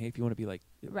they're saying, hey, if you want to be like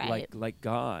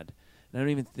God, and I don't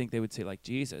even think they would say like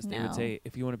Jesus. They would say,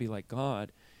 if you want to be like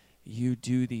God, you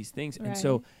do these things. And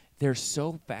so they're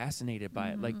so fascinated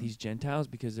by it, like these Gentiles,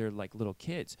 because they're like little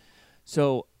kids.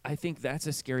 So I think that's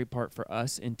a scary part for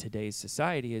us in today's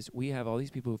society, is we have all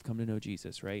these people who've come to know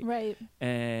Jesus, right? Right.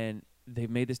 And they've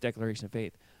made this declaration of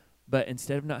faith. But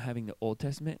instead of not having the Old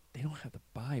Testament, they don't have the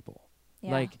Bible.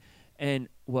 Yeah. And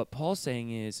what Paul's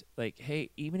saying is, like, hey,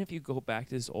 even if you go back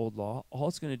to this old law, all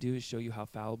it's going to do is show you how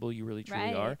fallible you really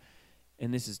truly are.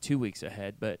 And this is 2 weeks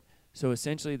ahead. But so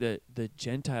essentially the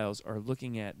Gentiles are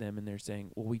looking at them and they're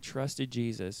saying, well, we trusted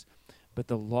Jesus, but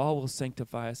the law will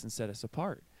sanctify us and set us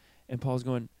apart. And Paul's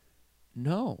going,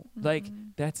 no, like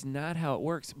that's not how it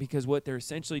works, because what they're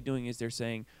essentially doing is they're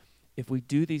saying, if we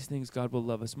do these things, God will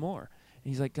love us more.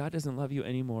 And he's like, God doesn't love you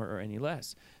any more or any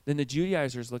less. Then the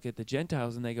Judaizers look at the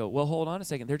Gentiles and they go, well, hold on a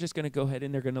second. They're just going to go ahead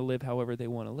and they're going to live however they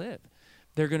want to live.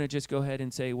 They're going to just go ahead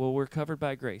and say, well, we're covered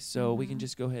by grace, so we can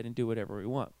just go ahead and do whatever we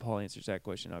want. Paul answers that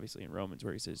question, obviously, in Romans,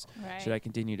 where he says, should I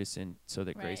continue to sin so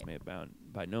that grace may abound?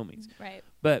 By no means. Right.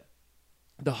 But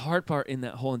the hard part in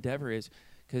that whole endeavor is,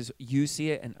 because you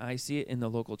see it and I see it in the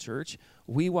local church,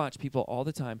 we watch people all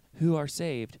the time who are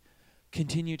saved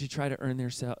continue to try to earn their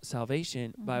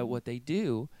salvation by what they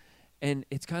do. And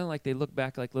it's kind of like they look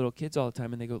back like little kids all the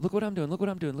time and they go, look what I'm doing, look what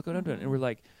I'm doing, look what I'm doing. And we're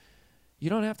like, you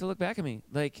don't have to look back at me.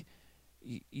 Like,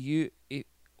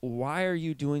 why are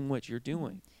you doing what you're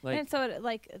doing? Like, and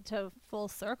so to full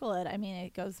circle it, I mean,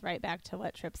 it goes right back to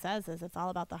what Tripp says, is it's all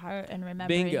about the heart and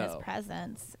remembering his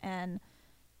presence, and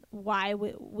why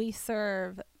we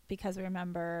serve, because we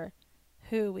remember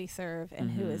who we serve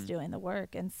and who is doing the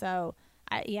work. And so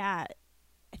I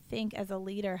think as a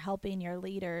leader, helping your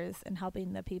leaders and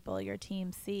helping the people, your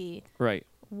team, see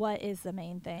what is the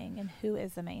main thing and who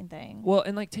is the main thing. Well,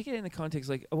 and like take it in the context,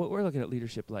 like what we're looking at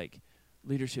leadership, like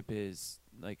leadership is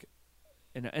like,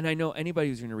 and I know anybody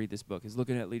who's going to read this book is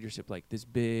looking at leadership like this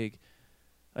big,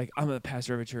 like I'm a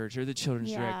pastor of a church or the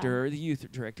children's director or the youth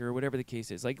director or whatever the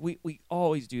case is. Like we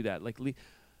always do that. Like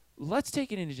let's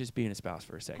take it into just being a spouse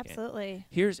for a second. Absolutely.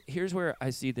 Here's where I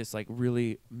see this like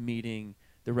really meeting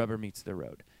the rubber meets the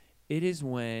road. It is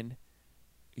when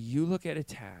you look at a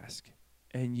task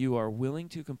and you are willing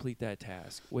to complete that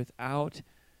task without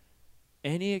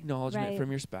any acknowledgement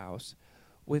from your spouse,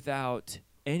 without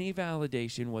any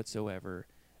validation whatsoever.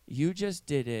 You just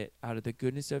did it out of the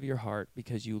goodness of your heart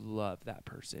because you love that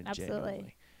person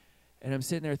genuinely. And I'm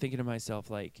sitting there thinking to myself,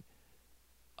 like,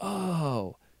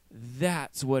 oh,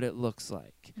 that's what it looks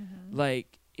like.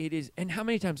 Like, it is. And how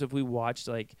many times have we watched,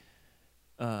 like,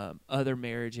 other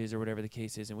marriages or whatever the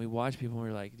case is, and we watch people and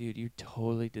we're like, dude, you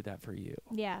totally did that for you.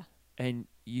 Yeah. And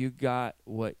you got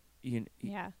what you.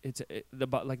 Yeah.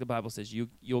 Like the Bible says,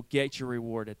 you'll get your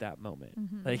reward at that moment.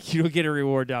 Like you don't get a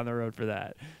reward down the road for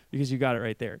that because you got it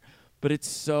right there. But it's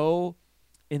so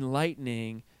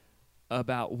enlightening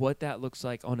about what that looks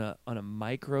like on a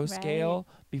micro scale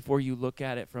before you look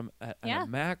at it from a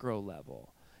macro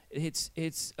level. It's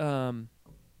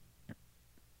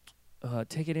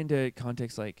take it into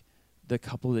context, like the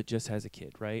couple that just has a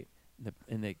kid, right?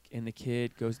 And the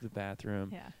kid goes to the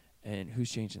bathroom, and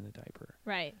who's changing the diaper,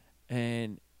 right?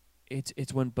 And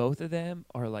it's when both of them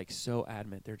are like so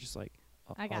adamant, they're just like,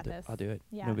 I got this. I'll do it.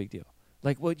 No big deal.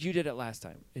 Like, well, you did it last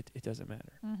time. It doesn't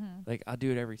matter. Like, I'll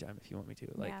do it every time if you want me to.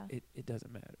 Like, it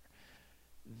doesn't matter.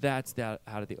 That's that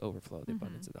out of the overflow, the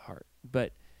abundance of the heart.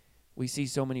 But we see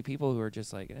so many people who are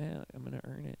just like, I'm gonna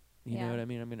earn it. You know what I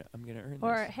mean? I'm gonna earn this.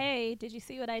 Or, hey, did you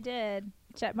see what I did?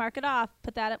 Mark it off.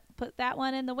 Put that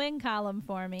one in the win column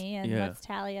for me, and let's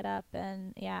tally it up.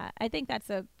 And I think that's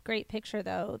a great picture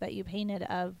though that you painted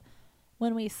of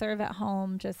when we serve at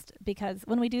home, just because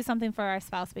when we do something for our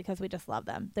spouse because we just love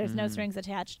them. There's no strings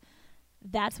attached.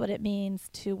 That's what it means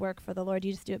to work for the Lord.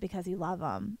 You just do it because you love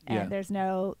them. And there's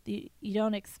you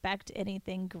don't expect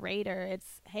anything greater.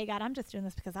 It's, hey, God, I'm just doing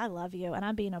this because I love you and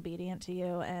I'm being obedient to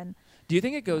you. And do you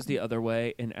think it goes the other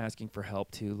way in asking for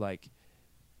help too? Like,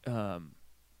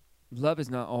 love is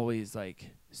not always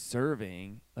like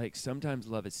serving. Like sometimes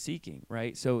love is seeking,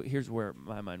 right? So here's where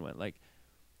my mind went. Like,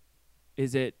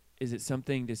 is it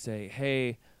something to say,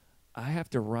 hey, I have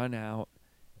to run out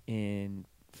in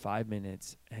 5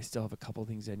 minutes. I still have a couple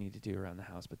things I need to do around the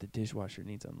house, but the dishwasher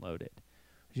needs unloaded.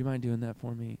 Would you mind doing that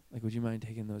for me? Like, would you mind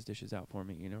taking those dishes out for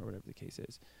me? You know, or whatever the case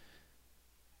is.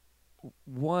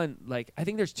 One, like, I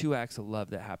think there's two acts of love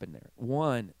that happen there.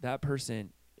 One, that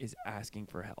person is asking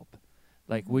for help.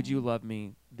 Like, would you love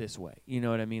me this way? You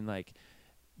know what I mean? Like,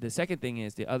 the second thing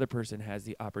is the other person has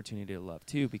the opportunity to love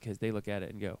too, because they look at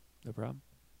it and go, no problem.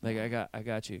 Like, I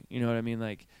got you. You know what I mean?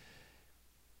 Like,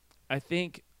 I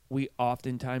think we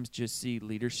oftentimes just see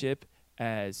leadership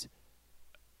as,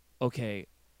 okay,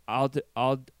 I'll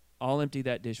empty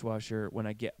that dishwasher when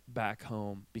I get back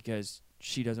home because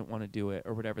she doesn't want to do it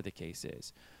or whatever the case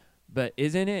is. But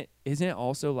isn't it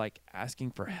also like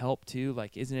asking for help too?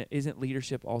 Like, isn't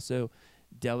leadership also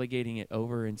delegating it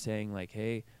over and saying like,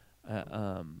 hey,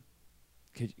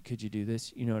 could you do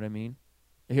this? You know what I mean?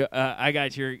 I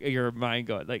got your mind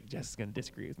going. Like, Jess is gonna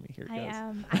disagree with me here.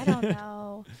 I don't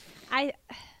know.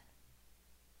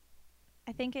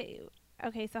 I think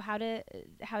okay. So how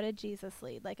did Jesus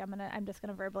lead? Like, I'm just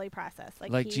gonna verbally process.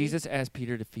 Like Jesus asked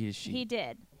Peter to feed his sheep. He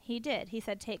did. He did. He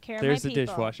said, take care There's of my people. There's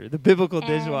the dishwasher. The biblical and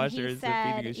dishwasher he is said,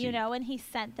 the feeding of sheep. you know, and he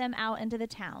sent them out into the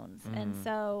towns. And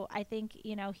so I think,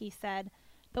 you know, he said,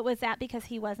 but was that because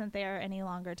he wasn't there any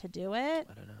longer to do it?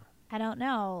 I don't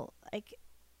know. Like,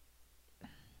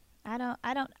 I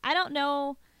don't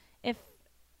know if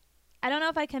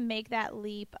I can make that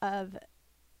leap of,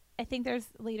 I think there's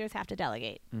leaders have to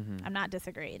delegate. I'm not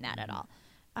disagreeing that at all.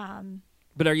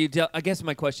 But are you, I guess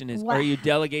my question is, are you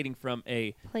delegating from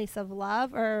a place of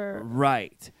love or?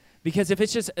 Right. Because if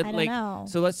it's just I don't know.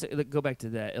 So let's go back to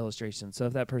that illustration. So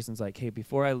if that person's like, hey,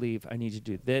 before I leave, I need you to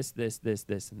do this, this, this,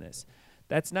 this, and this.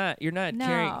 That's not, you're not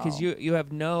caring, because you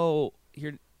have no,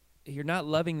 you're not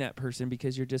loving that person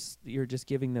because you're just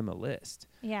giving them a list.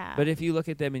 Yeah. But if you look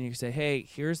at them and you say, hey,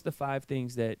 here's the 5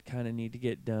 things that kind of need to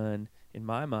get done in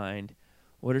my mind.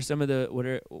 What are some of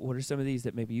these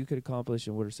that maybe you could accomplish,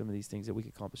 and what are some of these things that we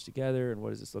could accomplish together, and what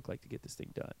does this look like to get this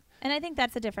thing done? And I think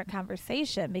that's a different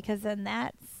conversation, because then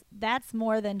that's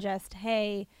more than just,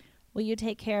 hey, will you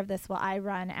take care of this while I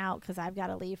run out because I've got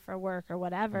to leave for work or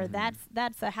whatever.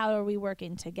 That's a how are we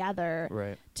working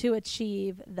together to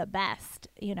achieve the best,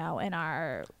 you know, in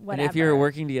our whatever. And if you're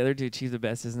working together to achieve the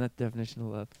best, isn't that the definition of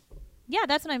love? Yeah,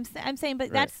 that's what I'm saying.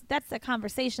 But that's a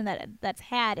conversation that's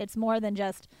had. It's more than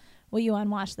just, will you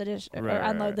unwash the dish or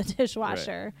unload the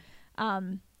dishwasher?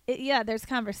 There's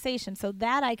conversation. So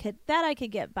that I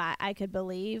could get by. I could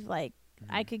believe, like,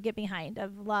 I could get behind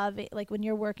of love, like when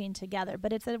you're working together.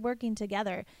 But it's a working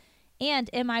together. And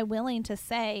am I willing to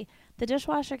say the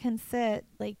dishwasher can sit,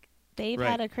 like they've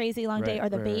had a crazy long day, or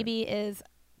the baby is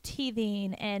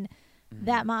teething and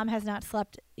that mom has not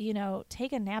slept, you know,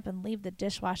 take a nap and leave the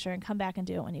dishwasher and come back and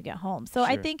do it when you get home. So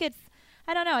I think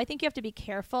I don't know. I think you have to be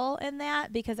careful in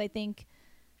that, because I think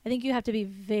you have to be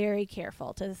very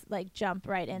careful to like jump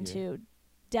right into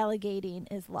delegating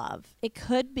is love. It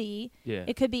could be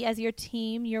as your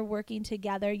team, you're working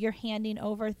together, you're handing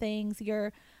over things,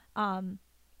 you're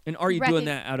and are you doing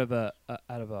that out of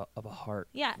a heart?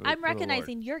 Yeah, I'm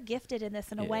recognizing you're gifted in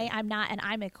this in a way I'm not, and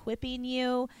I'm equipping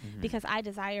you because I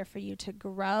desire for you to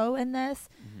grow in this.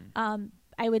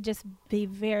 I would just be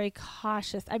very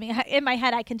cautious. I mean, in my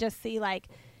head, I can just see like,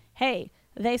 hey,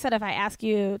 they said if I ask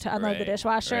you to unload the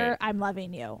dishwasher, I'm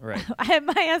loving you. Right.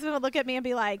 My husband would look at me and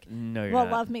be like, no, you're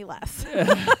not. Love me less.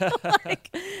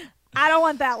 Like, I don't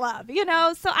want that love, you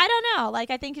know? So I don't know.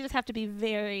 Like, I think you just have to be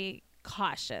very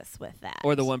cautious with that.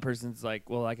 Or the one person's like,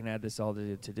 well, I can add this all to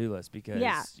the to-do list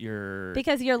because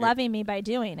you're loving me by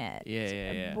doing it.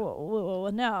 Yeah.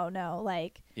 No.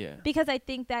 Like, because I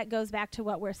think that goes back to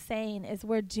what we're saying is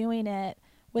we're doing it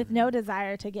with no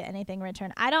desire to get anything in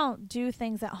return. I don't do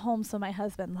things at home so my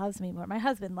husband loves me more. My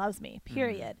husband loves me,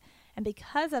 period. And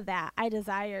because of that, I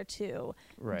desire to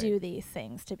do these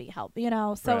things to be helped. You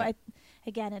know, so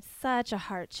again, it's such a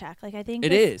heart check. Like, I think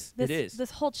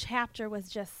this whole chapter was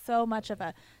just so much of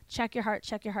a check your heart,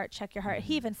 check your heart, check your heart.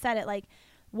 He even said it like,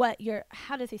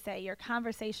 how does he say, your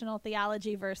conversational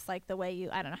theology versus like the way you,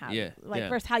 I don't know how,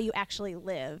 versus how you actually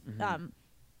live.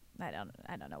 I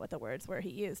don't know what the words were he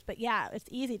used, but yeah, it's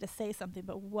easy to say something,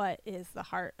 but what is the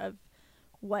heart of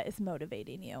what is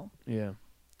motivating you? Yeah.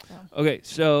 So. Okay,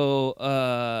 so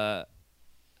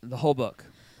the whole book.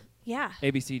 Yeah. A,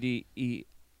 B, C, D, E.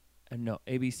 No,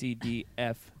 A, B, C, D,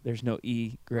 F. There's no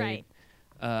E grade.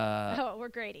 Right. We're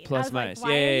grading. Plus, minus.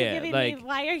 Like,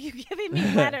 why are you giving me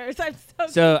letters? I'm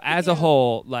so as a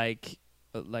whole, like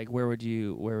where would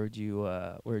you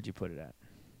put it at?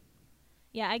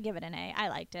 Yeah, I give it an A. I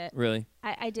liked it. Really?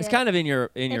 I did. It's kind of in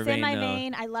your vein. It's in my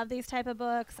vein. I love these type of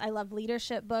books. I love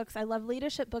leadership books. I love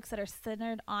leadership books that are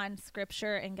centered on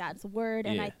Scripture and God's Word.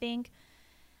 And I think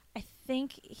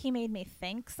he made me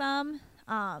think some.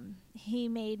 He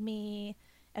made me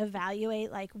evaluate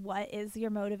like what is your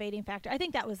motivating factor. I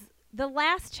think that was the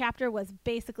last chapter was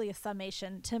basically a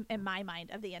summation in my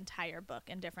mind of the entire book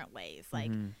in different ways.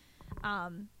 Like,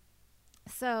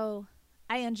 so.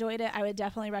 I enjoyed it. I would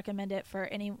definitely recommend it for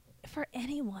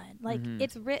anyone. Like,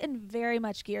 it's written very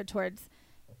much geared towards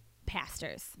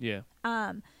pastors. Yeah.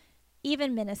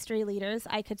 Even ministry leaders,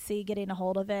 I could see getting a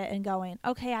hold of it and going,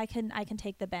 okay, I can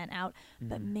take the bent out.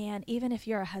 But man, even if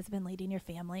you're a husband leading your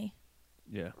family,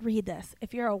 read this.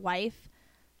 If you're a wife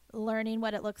learning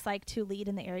what it looks like to lead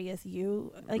in the areas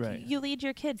you lead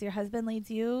your kids, your husband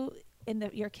leads you in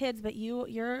your kids, but you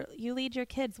lead your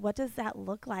kids. What does that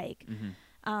look like?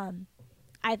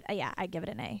 I give it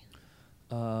an A.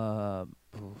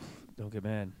 Don't get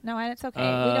mad. No, it's okay.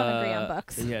 We don't agree on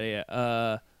books.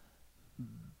 Yeah.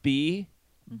 B,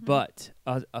 but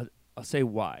I'll say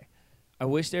why. I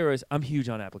wish there was. I'm huge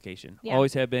on application. Yeah.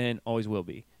 Always have been. Always will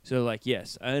be. So like,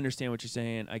 yes, I understand what you're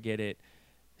saying. I get it.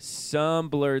 some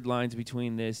blurred lines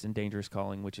between this and Dangerous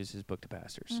Calling, which is his book to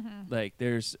pastors. Mm-hmm. Like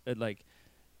there's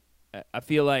I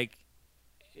feel like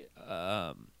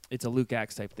it's a Luke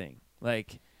Acts type thing.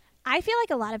 Like I feel like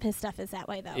a lot of his stuff is that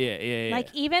way, though. Yeah. Like,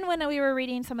 even when we were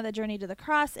reading some of the Journey to the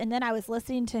Cross, and then I was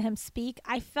listening to him speak,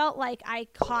 I felt like I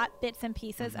caught bits and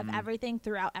pieces of everything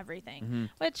throughout everything,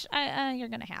 which you're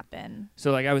going to happen.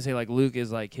 So, like, I would say, like, Luke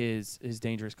is, like, his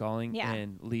Dangerous Calling, Yeah.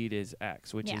 and Lead is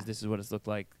Acts, which Yeah. is this is what it's looked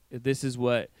like. This is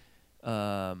what,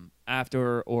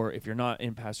 after, or if you're not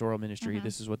in pastoral ministry,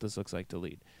 this is what this looks like to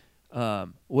lead.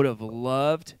 Would have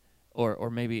loved, or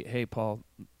maybe, hey, Paul,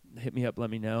 hit me up, let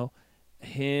me know,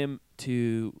 him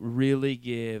to really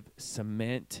give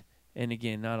cement, and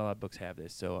again, not a lot of books have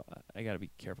this, so I got to be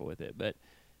careful with it, but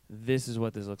this is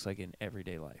what this looks like in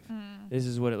everyday life. This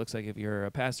is what it looks like if you're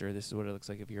a pastor. This is what it looks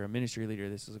like if you're a ministry leader.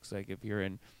 This looks like if you're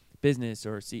in business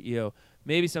or CEO.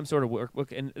 Maybe some sort of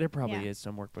workbook, and there probably is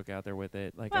some workbook out there with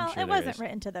it. Like, well, I'm sure it wasn't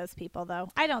written to those people, though.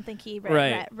 I don't think he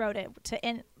wrote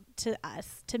it to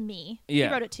us, to me. Yeah.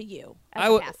 He wrote it to you as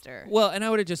a pastor. Well, and I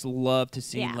would have just loved to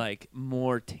see like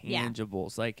more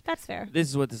tangibles. Like, that's fair. This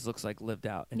is what this looks like lived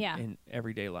out in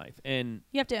everyday life. And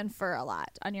you have to infer a lot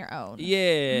on your own.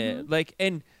 Yeah. Like,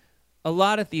 and a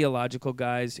lot of theological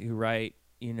guys who write,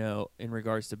 you know, in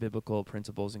regards to biblical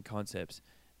principles and concepts,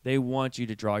 they want you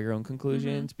to draw your own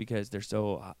conclusions because they're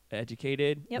so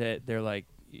educated that they're like.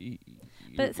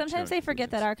 But sometimes they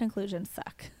forget that our conclusions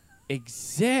suck.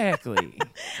 Exactly.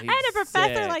 I had a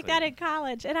professor like that in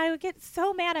college, and I would get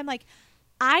so mad. I'm like,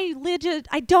 I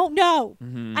don't know.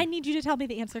 I need you to tell me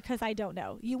the answer because I don't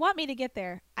know. You want me to get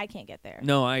there. I can't get there.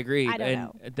 No, I agree. I don't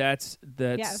know. That's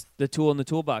the tool in the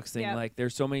toolbox thing. Like,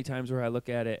 there's so many times where I look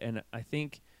at it, and I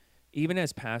think even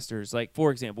as pastors, like,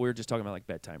 for example, we were just talking about like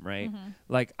bedtime, right?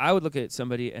 Like, I would look at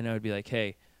somebody and I would be like,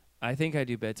 hey, I think I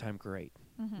do bedtime great.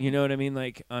 You know what I mean?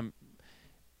 Like,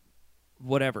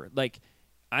 whatever. Like,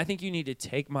 I think you need to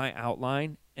take my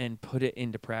outline and put it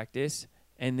into practice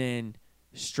and then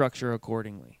structure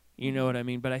accordingly. You know what I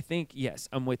mean? But I think, yes,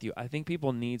 I'm with you. I think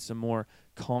people need some more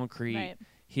concrete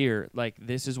here. Like,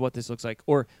 this is what this looks like.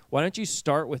 Or why don't you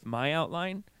start with my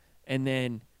outline and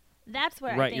then that's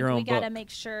where I think we got to make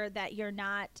sure that you're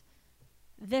not,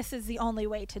 this is the only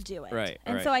way to do it. Right.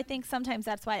 And so I think sometimes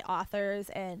that's why authors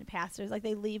and pastors, like,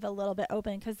 they leave a little bit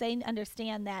open because they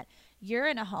understand that you're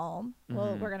in a home.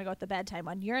 Well, we're going to go with the bedtime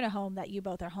one. You're in a home that you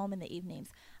both are home in the evenings.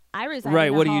 I reside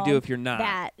in a what do you home do if you're not?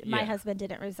 That my husband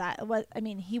didn't reside.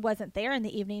 He wasn't there in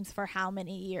the evenings for how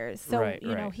many years? So,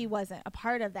 you know, he wasn't a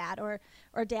part of that. Or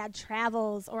dad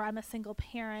travels, or I'm a single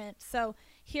parent. So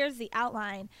here's the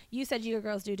outline. You said your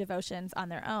girls do devotions on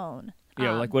their own.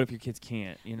 Yeah, like, what if your kids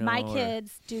can't? You know, my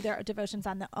kids do their devotions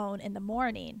on their own in the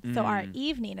morning. So our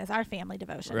evening is our family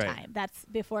devotion time. That's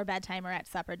before bedtime or at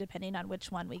supper, depending on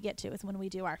which one we get to. Is when we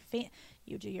do our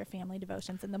you do your family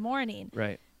devotions in the morning.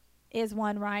 Right. Is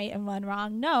one right and one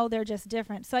wrong? No, they're just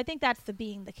different. So I think that's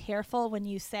being careful when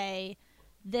you say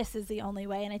this is the only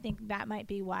way. And I think that might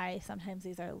be why sometimes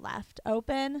these are left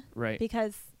open. Right.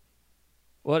 Because.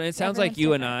 Well, and it sounds like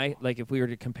you and I, like, if we were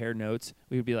to compare notes,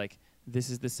 we would be like,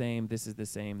 this is the same, this is the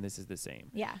same, this is the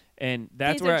same. Yeah. And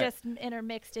that's these where are just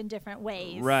intermixed in different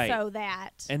ways. Right. So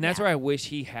that. And that's where I wish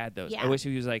he had those. Yeah. I wish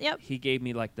he was like, he gave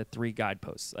me like the 3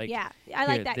 guideposts. Like, yeah, I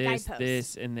like that guidepost.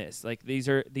 This and this. Like, these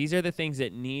are the things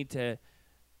that need to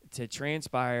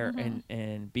transpire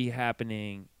and be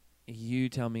happening. You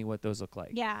tell me what those look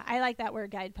like. Yeah, I like that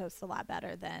word guidepost a lot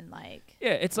better than like.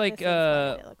 Yeah, it's like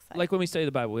like when we study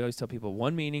the Bible, we always tell people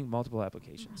one meaning, multiple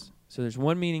applications. So there's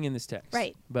one meaning in this text,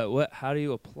 right? But how do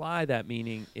you apply that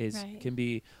meaning can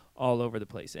be all over the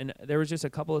place. And there was just a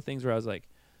couple of things where I was like,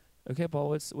 okay, Paul,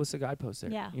 what's the guidepost there?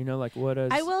 Yeah, you know, like, what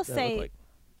does I will that say. look like?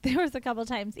 There was a couple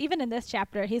times, even in this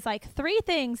chapter, he's like 3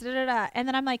 things, and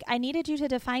then I'm like, I needed you to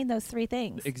define those 3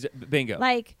 things. Bingo.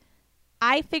 Like,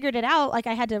 I figured it out. Like,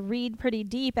 I had to read pretty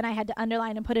deep, and I had to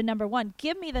underline and put in number 1.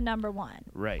 Give me the number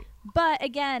 1. Right. But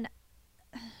again,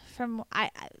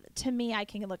 to me, I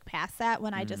can look past that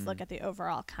when I just look at the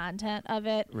overall content of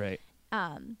it. Right.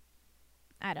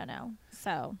 I don't know.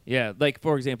 So. Yeah, like,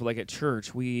 for example, like at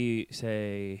church, we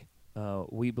say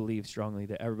we believe strongly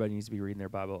that everybody needs to be reading their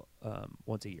Bible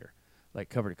once a year, like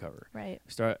cover to cover. Right.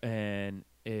 And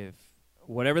if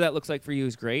whatever that looks like for you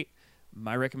is great.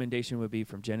 My recommendation would be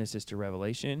from Genesis to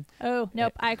Revelation. Oh,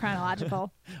 nope, I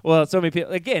chronological. Well, so many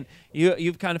people. Again,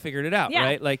 you've kind of figured it out,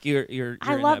 right? Like you're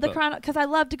I love the chrono because I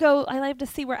love to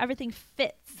see where everything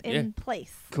fits in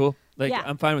place. Cool. Like,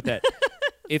 I'm fine with that.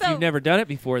 If you've never done it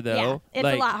before, though, it's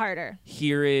like, a lot harder.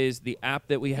 Here is the app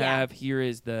that we have. Here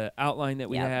is the outline that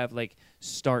we have. Like,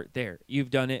 start there. You've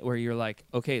done it where you're like,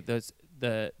 okay,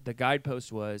 the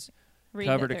guidepost was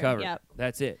cover to cover. Yep.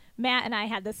 That's it. Matt and I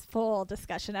had this full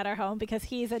discussion at our home because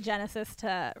he's a Genesis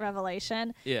to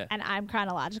Revelation. Yeah. And I'm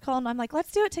chronological. And I'm like,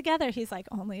 let's do it together. He's like,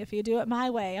 only if you do it my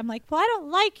way. I'm like, well, I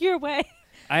don't like your way.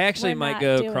 I actually might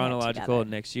go chronological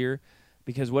next year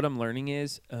because what I'm learning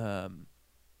is, and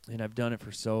I've done it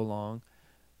for so long,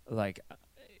 like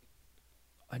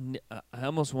I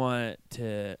almost want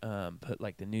to put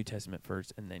like the New Testament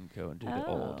first and then go into the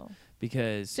Old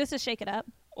because just to shake it up.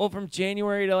 Well, from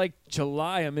January to like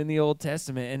July, I'm in the Old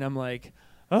Testament, and I'm like,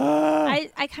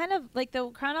 I kind of like the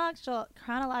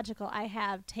chronological I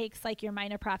have takes like your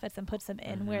minor prophets and puts them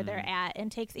in where they're at,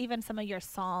 and takes even some of your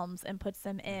Psalms and puts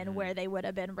them in where they would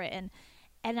have been written.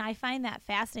 And I find that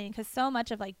fascinating because so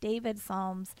much of like David's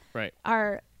Psalms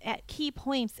are at key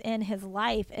points in his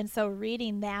life, and so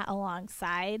reading that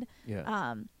alongside.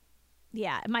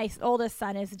 Yeah, my oldest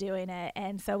son is doing it,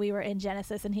 and so we were in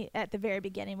Genesis, and he at the very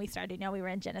beginning we started, we were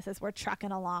in Genesis, we're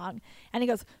trucking along, and he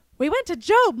goes, we went to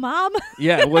Job, Mom.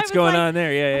 Yeah, what's going on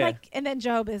there? Yeah. Like, and then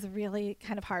Job is really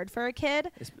kind of hard for a kid.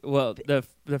 Well,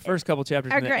 the first couple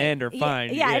chapters in the end are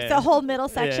fine. Yeah, it's the whole middle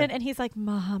section, and he's like,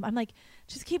 Mom, I'm like,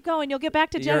 just keep going, you'll get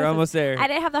back to Genesis. You're almost there. I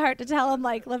didn't have the heart to tell him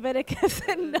like Leviticus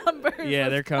and Numbers. Yeah,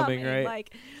 they're coming, right?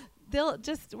 Like,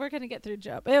 we're going to get through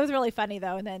Job. It was really funny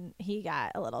though. And then he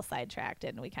got a little sidetracked,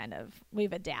 and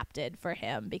we've adapted for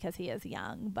him because he is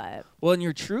young, but. Well, and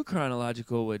your true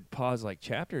chronological would pause like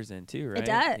chapters in too, right? It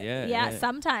does. Yeah.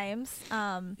 Sometimes.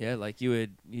 Yeah. Like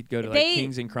you'd go to like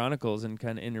Kings and Chronicles and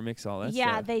kind of intermix all that stuff.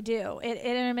 Yeah, they do. It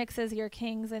intermixes your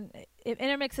Kings and it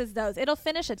intermixes those. It'll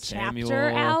finish a chapter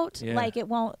out. Yeah. Like it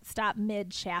won't stop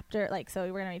mid chapter. Like, so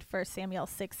we're going to read 1 Samuel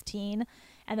 16.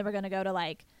 And then we're going to go to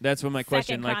like. That's what my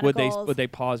question. Like, would they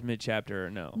pause mid chapter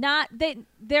or no? Not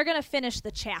they're going to finish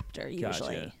the chapter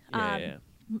usually. Gotcha.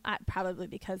 Yeah. Probably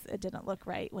because it didn't look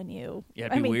right when you. Yeah,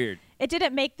 it'd be weird. It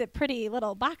didn't make the pretty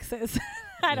little boxes.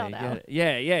 I don't know.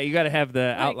 You got to have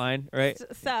the outline, right?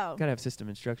 So got to have system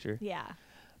and structure. Yeah.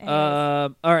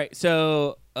 All right.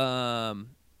 So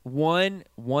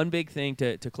one big thing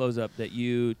to close up that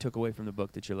you took away from the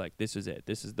book that you're like, this was it.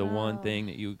 This is the one thing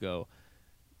that you go.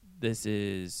 This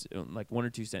is like one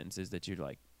or two sentences that you're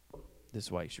like, this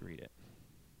is why you should read it.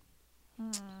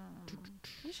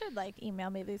 You should like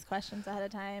email me these questions ahead of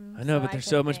time. I know, but they're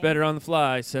so much better on the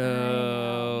fly.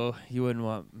 So you wouldn't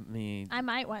want me. I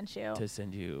might want you to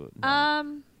send you. No.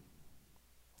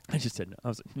 I just said no. I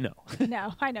was like, no.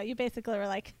 No, I know. You basically were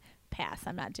like, pass.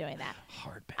 I'm not doing that.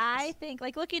 Hard pass. I think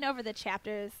like looking over the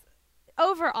chapters.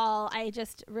 Overall, I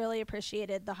just really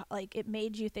appreciated it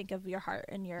made you think of your heart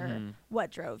and your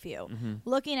what drove you.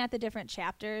 Looking at the different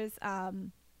chapters,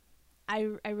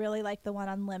 I really like the one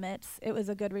on limits. It was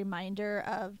a good reminder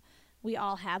of we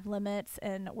all have limits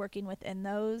and working within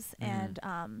those. And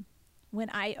when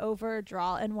I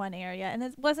overdraw in one area, and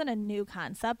this wasn't a new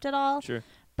concept at all,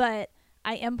 but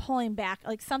I am pulling back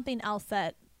like something else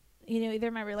that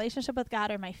either my relationship with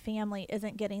God or my family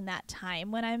isn't getting that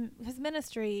time because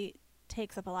ministry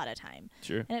takes up a lot of time,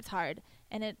 and it's hard,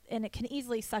 and it can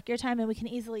easily suck your time, and we can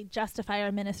easily justify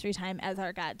our ministry time as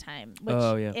our God time, which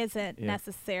isn't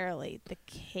necessarily the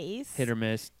case. Hit or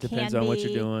miss, depends on what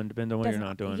you're doing, depends on what you're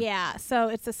not doing. Yeah, so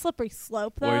it's a slippery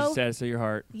slope, though. Where's the status of your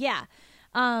heart? Yeah,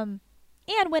 and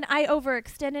when I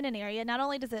overextend in an area, not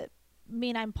only does it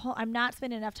mean I'm not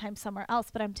spending enough time somewhere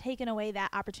else, but I'm taking away that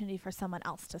opportunity for someone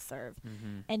else to serve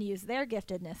and use their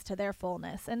giftedness to their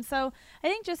fullness. And so I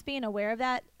think just being aware of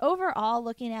that, overall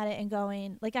looking at it and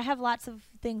going, like I have lots of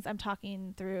things I'm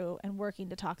talking through and working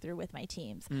to talk through with my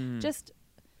teams. Just,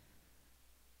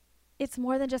 it's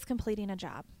more than just completing a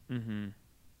job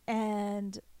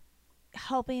and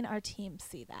helping our team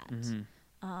see that.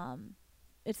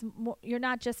 It's you're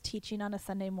not just teaching on a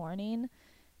Sunday morning.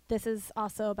 This is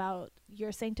also about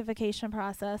your sanctification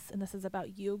process, and this is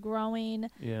about you growing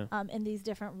in these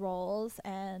different roles.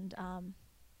 And I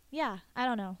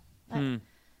don't know.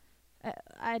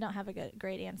 I don't have a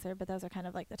great answer, but those are kind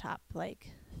of like the top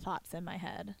thoughts in my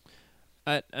head.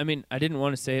 I mean, I didn't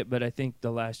want to say it, but I think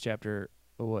the last chapter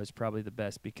was probably the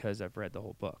best because I've read the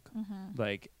whole book.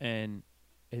 And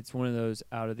it's one of those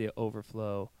out of the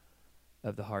overflow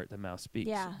of the heart, the mouth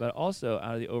speaks. But also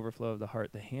out of the overflow of the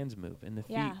heart, the hands move and the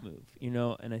feet move,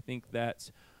 and I think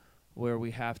that's where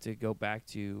we have to go back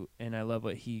to. And I love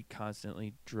what he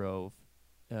constantly drove.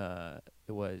 It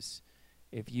was,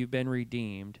 if you've been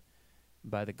redeemed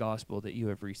by the gospel that you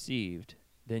have received,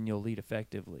 then you'll lead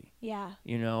effectively.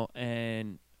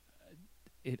 And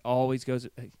it always goes,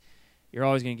 you're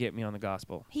always going to get me on the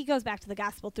gospel. He goes back to the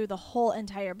gospel through the whole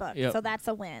entire book. So that's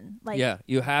a win.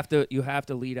 You have to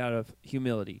lead out of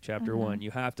humility, chapter 1.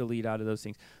 You have to lead out of those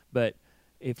things. But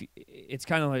if it's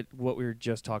kind of like what we were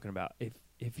just talking about.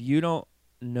 If you don't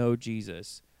know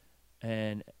Jesus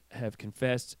and have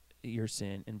confessed your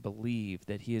sin and believe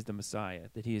that he is the Messiah,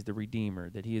 that he is the Redeemer,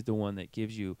 that he is the one that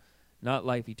gives you not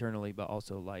life eternally, but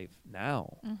also life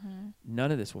now,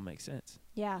 none of this will make sense.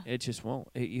 Yeah. It just won't.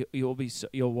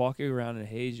 You'll walk around in a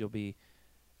haze. You'll be,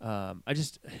 I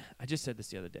just said this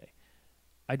the other day.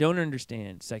 I don't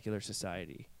understand secular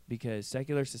society, because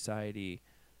secular society,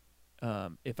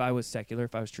 if I was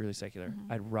truly secular,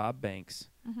 I'd rob banks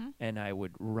and I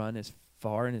would run as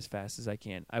far and as fast as I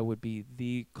can. I would be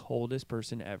the coldest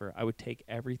person ever. I would take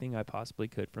everything I possibly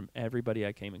could from everybody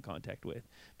I came in contact with,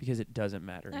 because it doesn't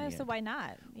matter. So why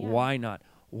not? Yeah. Why not?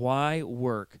 Why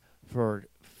work for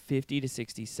 50 to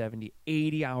 60, 70,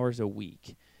 80 hours a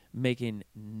week, making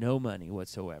no money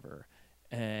whatsoever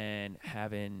and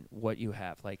having what you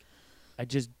have? Like, I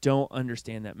just don't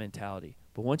understand that mentality.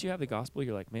 But once you have the gospel,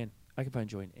 you're like, man, I can find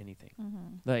joy in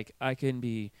anything. Like, I can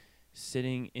be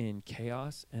sitting in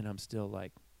chaos and I'm still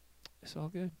like, it's all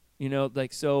good.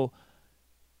 Like, so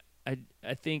I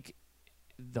think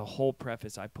the whole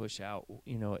preface I push out,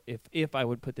 if I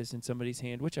would put this in somebody's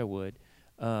hand, which I would,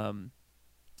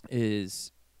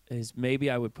 is maybe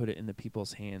I would put it in the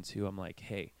people's hands who I'm like,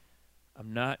 hey,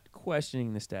 I'm not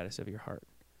questioning the status of your heart,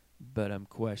 but I'm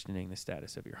questioning the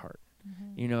status of your heart.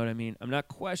 You know what I mean? I'm not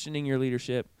questioning your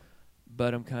leadership,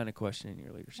 but I'm kind of questioning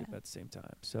your leadership at the same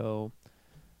time. So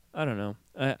I don't know.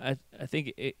 I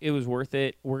think it was worth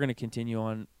it. We're going to continue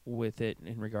on with it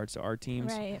in regards to our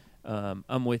teams. Right.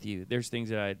 I'm with you. There's things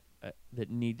that that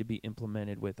need to be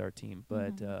implemented with our team,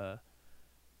 but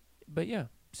yeah.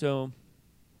 So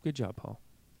good job, Paul.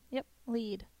 Yep.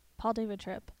 Lead. Paul David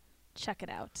Tripp. Check it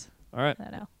out. All right. I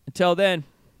don't know. Until then.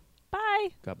 Bye.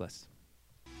 God bless.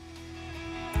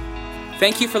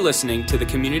 Thank you for listening to the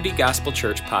Community Gospel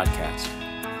Church podcast.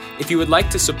 If you would like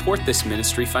to support this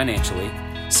ministry financially,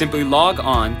 simply log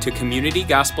on to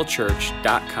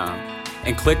communitygospelchurch.com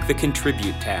and click the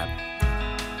Contribute tab.